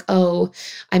and be like, oh,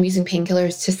 I'm using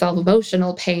painkillers to solve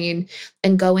emotional pain,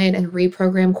 and go in and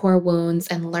reprogram core wounds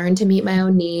and learn to meet my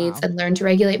own needs and learn to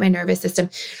regulate my nervous system.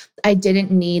 I didn't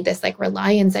need this like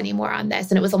reliance anymore on this.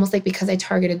 And it was almost like because I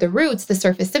targeted the roots, the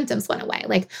surface symptoms went away.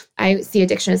 Like I see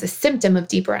addiction as a symptom of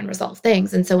deeper unresolved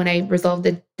things. And so when I resolved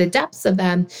the depths of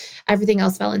them, everything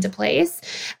else fell into place.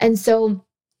 And so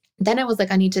then I was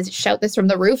like, I need to shout this from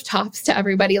the rooftops to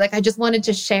everybody. Like, I just wanted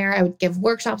to share. I would give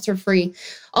workshops for free,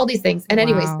 all these things. And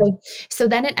anyway, so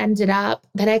then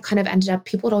I kind of ended up,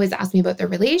 people would always ask me about their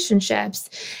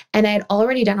relationships. And I had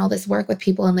already done all this work with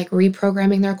people and like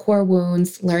reprogramming their core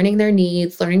wounds, learning their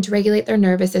needs, learning to regulate their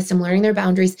nervous system, learning their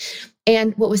boundaries.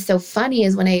 And what was so funny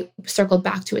is when I circled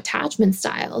back to attachment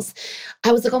styles,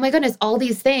 I was like, oh my goodness, all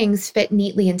these things fit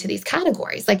neatly into these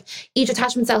categories. Like each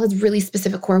attachment style has really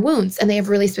specific core wounds and they have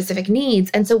really specific needs.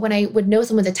 And so when I would know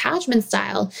someone's attachment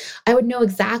style, I would know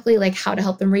exactly like how to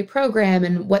help them reprogram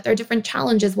and what their different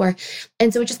challenges were.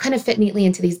 And so it just kind of fit neatly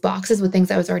into these boxes with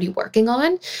things I was already working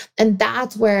on. And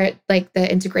that's where like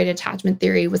the integrated attachment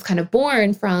theory was kind of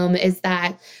born from, is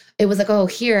that it was like, oh,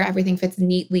 here, everything fits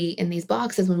neatly in these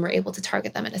boxes when we're able to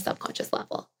target them at a subconscious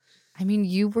level. I mean,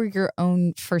 you were your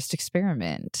own first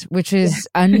experiment, which is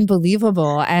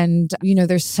unbelievable. And,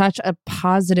 there's such a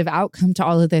positive outcome to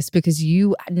all of this because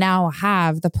you now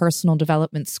have the personal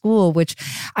development school, which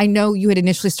I know you had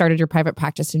initially started your private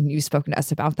practice and you've spoken to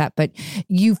us about that, but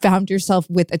you found yourself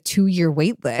with a 2-year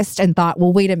wait list and thought,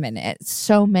 well, wait a minute,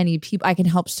 so many people, I can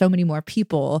help so many more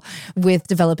people with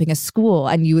developing a school,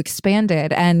 and you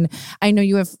expanded. And I know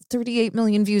you have 38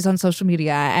 million views on social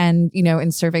media, and,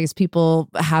 in surveys, people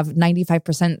have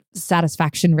 95%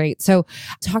 satisfaction rate. So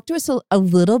talk to us a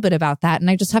little bit about that. And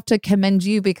I just have to commend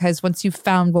you because once you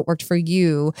found what worked for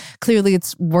you, clearly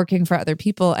it's working for other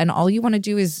people. And all you want to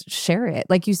do is share it.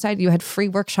 Like you said, you had free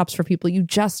workshops for people. You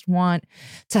just want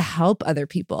to help other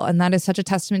people. And that is such a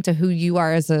testament to who you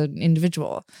are as an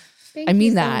individual. I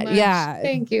mean so that. much. Yeah.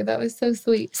 Thank you. That was so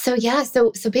sweet. So yeah,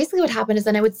 so basically what happened is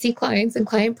then I would see clients in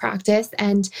client practice.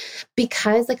 And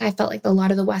because like I felt like a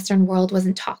lot of the Western world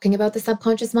wasn't talking about the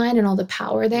subconscious mind and all the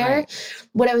power there,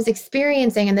 what I was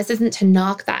experiencing, and this isn't to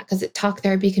knock that because talk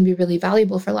therapy can be really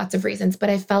valuable for lots of reasons, but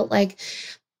I felt like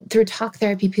through talk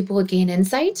therapy, people would gain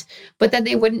insight, but then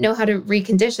they wouldn't know how to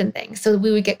recondition things. So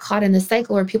we would get caught in this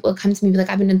cycle where people would come to me and be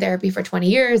like, I've been in therapy for 20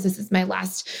 years. This is my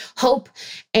last hope.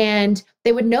 And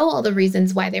they would know all the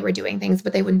reasons why they were doing things,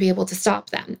 but they wouldn't be able to stop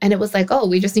them. And it was like, oh,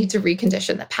 we just need to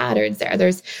recondition the patterns there.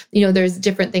 There's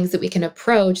different things that we can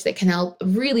approach that can help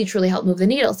really, truly help move the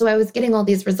needle. So I was getting all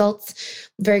these results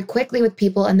very quickly with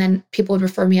people. And then people would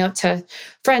refer me out to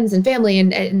friends and family.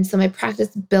 And so my practice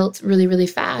built really, really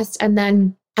fast. And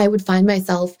then I would find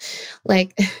myself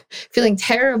like feeling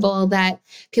terrible that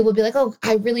people would be like, oh,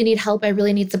 I really need help. I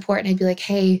really need support. And I'd be like,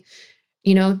 hey,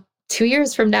 2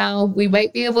 years from now, we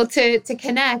might be able to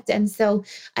connect. And so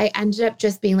I ended up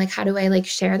just being like, how do I like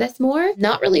share this more?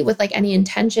 Not really with like any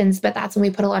intentions, but that's when we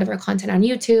put a lot of our content on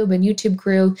YouTube, and YouTube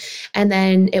grew. And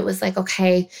then it was like,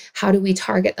 okay, how do we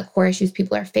target the core issues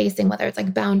people are facing, whether it's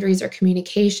like boundaries or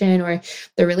communication or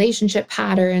their relationship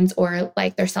patterns or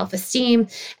like their self-esteem.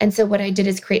 And so what I did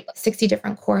is create 60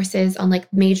 different courses on like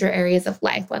major areas of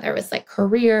life, whether it was like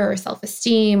career or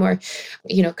self-esteem or,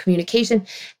 communication.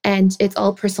 And it's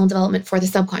all personal development for the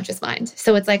subconscious mind.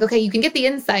 So it's like, okay, you can get the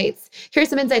insights. Here's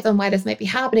some insights on why this might be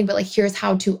happening, but like, here's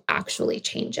how to actually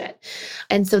change it.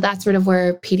 And so that's sort of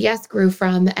where PDS grew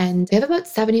from. And we have about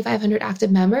 7,500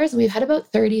 active members, and we've had about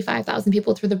 35,000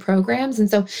 people through the programs. And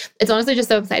so it's honestly just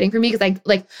so exciting for me because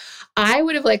I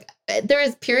would have there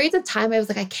is periods of time I was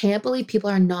like, I can't believe people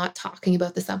are not talking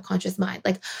about the subconscious mind.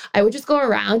 Like I would just go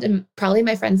around, and probably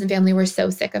my friends and family were so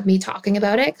sick of me talking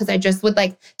about it because I just would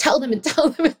like tell them and tell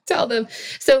them and tell them.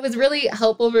 So it was really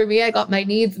helpful for me. I got my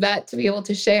needs met to be able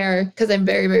to share because I'm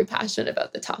very, very passionate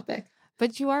about the topic.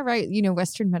 But you are right.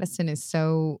 Western medicine is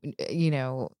so,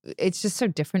 it's just so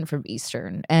different from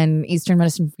Eastern. And Eastern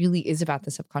medicine really is about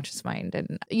the subconscious mind.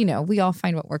 And, we all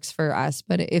find what works for us.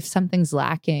 But if something's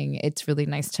lacking, it's really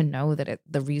nice to know that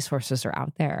the resources are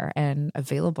out there and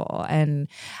available. And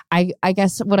I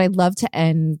guess what I'd love to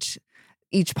end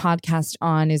each podcast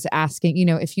on is asking,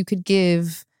 if you could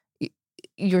give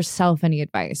yourself any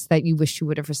advice that you wish you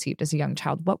would have received as a young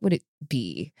child, what would it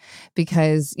be?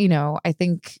 Because, I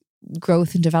think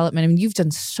growth and development, I mean, you've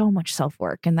done so much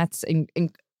self-work, and that's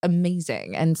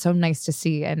amazing and so nice to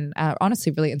see, and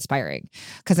honestly really inspiring,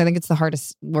 because I think it's the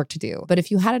hardest work to do. But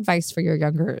if you had advice for your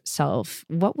younger self,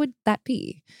 what would that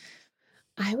be?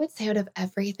 I would say out of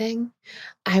everything,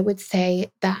 I would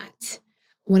say that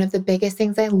one of the biggest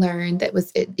things I learned that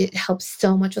was, it helped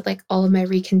so much with like all of my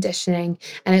reconditioning.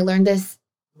 And I learned this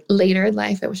later in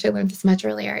life, I wish I learned this much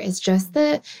earlier, is just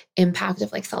the impact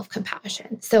of like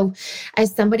self-compassion. So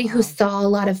as somebody who saw a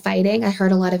lot of fighting, I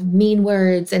heard a lot of mean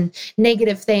words and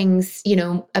negative things,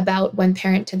 about one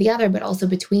parent to the other, but also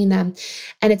between them.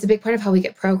 And it's a big part of how we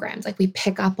get programmed. Like we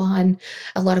pick up on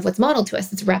a lot of what's modeled to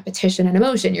us. It's repetition and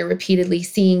emotion. You're repeatedly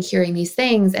seeing, hearing these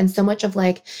things. And so much of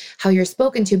like how you're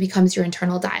spoken to becomes your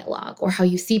internal dialogue, or how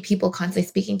you see people constantly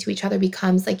speaking to each other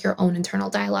becomes like your own internal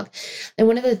dialogue. And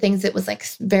one of the things that was like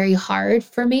very hard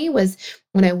for me was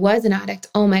when I was an addict,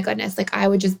 oh my goodness, like I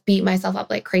would just beat myself up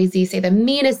like crazy, say the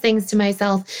meanest things to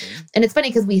myself. And it's funny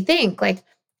because we think like,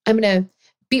 I'm going to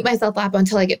beat myself up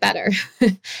until I get better.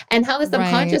 And how the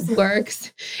subconscious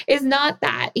works is not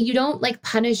that. You don't like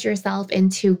punish yourself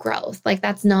into growth. Like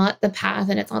that's not the path,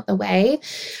 and it's not the way.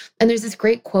 And there's this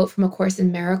great quote from A Course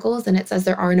in Miracles, and it says,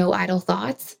 there are no idle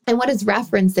thoughts. And what it's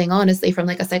referencing, honestly, from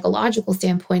like a psychological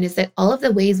standpoint, is that all of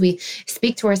the ways we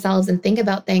speak to ourselves and think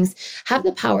about things have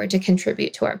the power to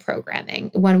contribute to our programming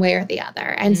one way or the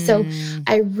other. And so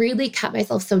I really kept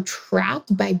myself so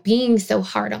trapped by being so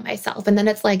hard on myself. And then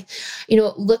it's like,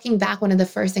 looking back, one of the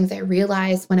first things I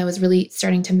realized when I was really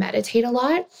starting to meditate a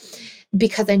lot,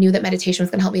 because I knew that meditation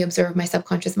was going to help me observe my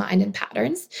subconscious mind and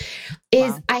patterns,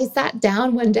 is I sat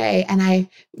down one day and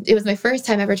it was my first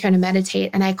time ever trying to meditate.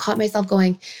 And I caught myself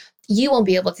going, you won't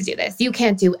be able to do this. You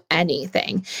can't do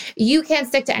anything. You can't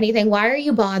stick to anything. Why are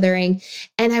you bothering?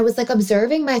 And I was like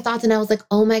observing my thoughts, and I was like,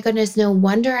 oh my goodness, no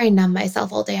wonder I numb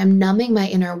myself all day. I'm numbing my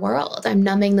inner world. I'm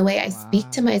numbing the way I speak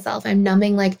to myself. I'm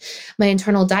numbing like my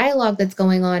internal dialogue that's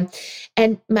going on.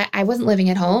 And I wasn't living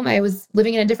at home. I was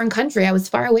living in a different country. I was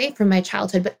far away from my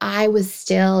childhood, but I was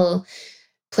still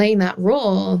playing that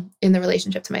role in the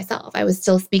relationship to myself. I was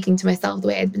still speaking to myself the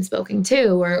way I'd been spoken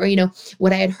to, or, you know,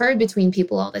 what I had heard between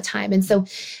people all the time. And so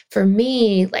for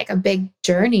me, like a big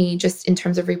journey just in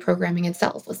terms of reprogramming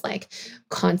itself was like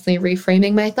constantly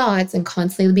reframing my thoughts and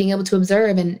constantly being able to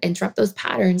observe and interrupt those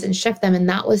patterns and shift them. And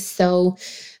that was so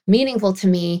meaningful to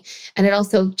me. And it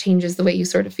also changes the way you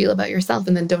sort of feel about yourself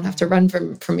and then don't have to run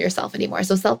from yourself anymore.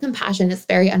 So self-compassion is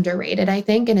very underrated, I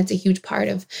think. And it's a huge part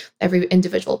of every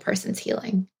individual person's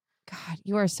healing. God,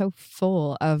 you are so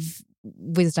full of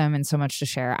wisdom and so much to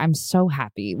share. I'm so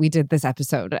happy we did this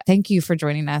episode. Thank you for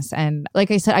joining us. And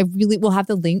like I said, I really will have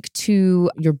the link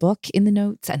to your book in the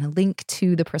notes and a link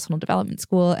to the personal development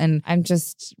school. And I'm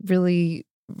just really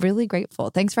grateful.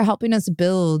 Thanks for helping us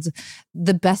build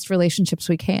the best relationships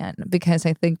we can, because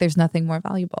I think there's nothing more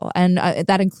valuable. And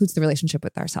that includes the relationship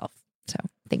with ourselves. So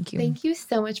thank you. Thank you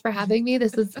so much for having me.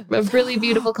 This was a really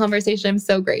beautiful conversation. I'm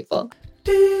so grateful.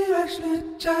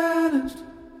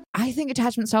 I think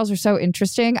attachment styles are so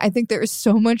interesting. I think there is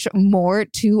so much more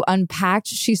to unpack.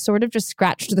 She sort of just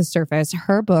scratched the surface.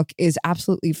 Her book is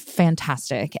absolutely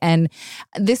fantastic. And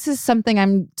this is something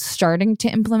I'm starting to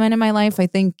implement in my life. I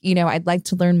think, you know, I'd like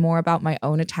to learn more about my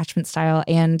own attachment style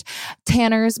and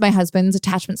Tanner's, my husband's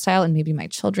attachment style, and maybe my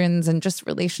children's, and just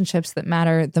relationships that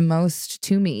matter the most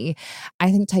to me. I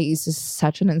think Thais is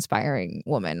such an inspiring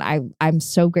woman. I'm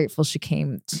so grateful she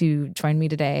came to join me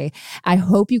today. I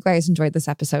hope you guys enjoyed this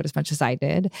episode as much as I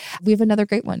did. We have another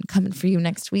great one coming for you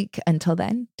next week. Until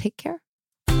then, take care.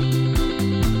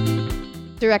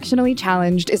 Directionally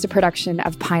Challenged is a production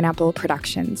of Pineapple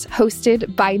Productions,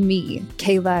 hosted by me,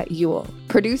 Kayla Ewell,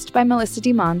 produced by Melissa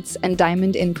DeMonts and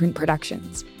Diamond Imprint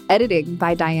Productions, editing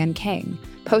by Diane Kang,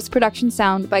 post-production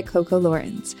sound by Coco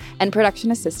Lawrence, and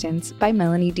production assistance by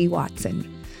Melanie D.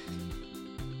 Watson.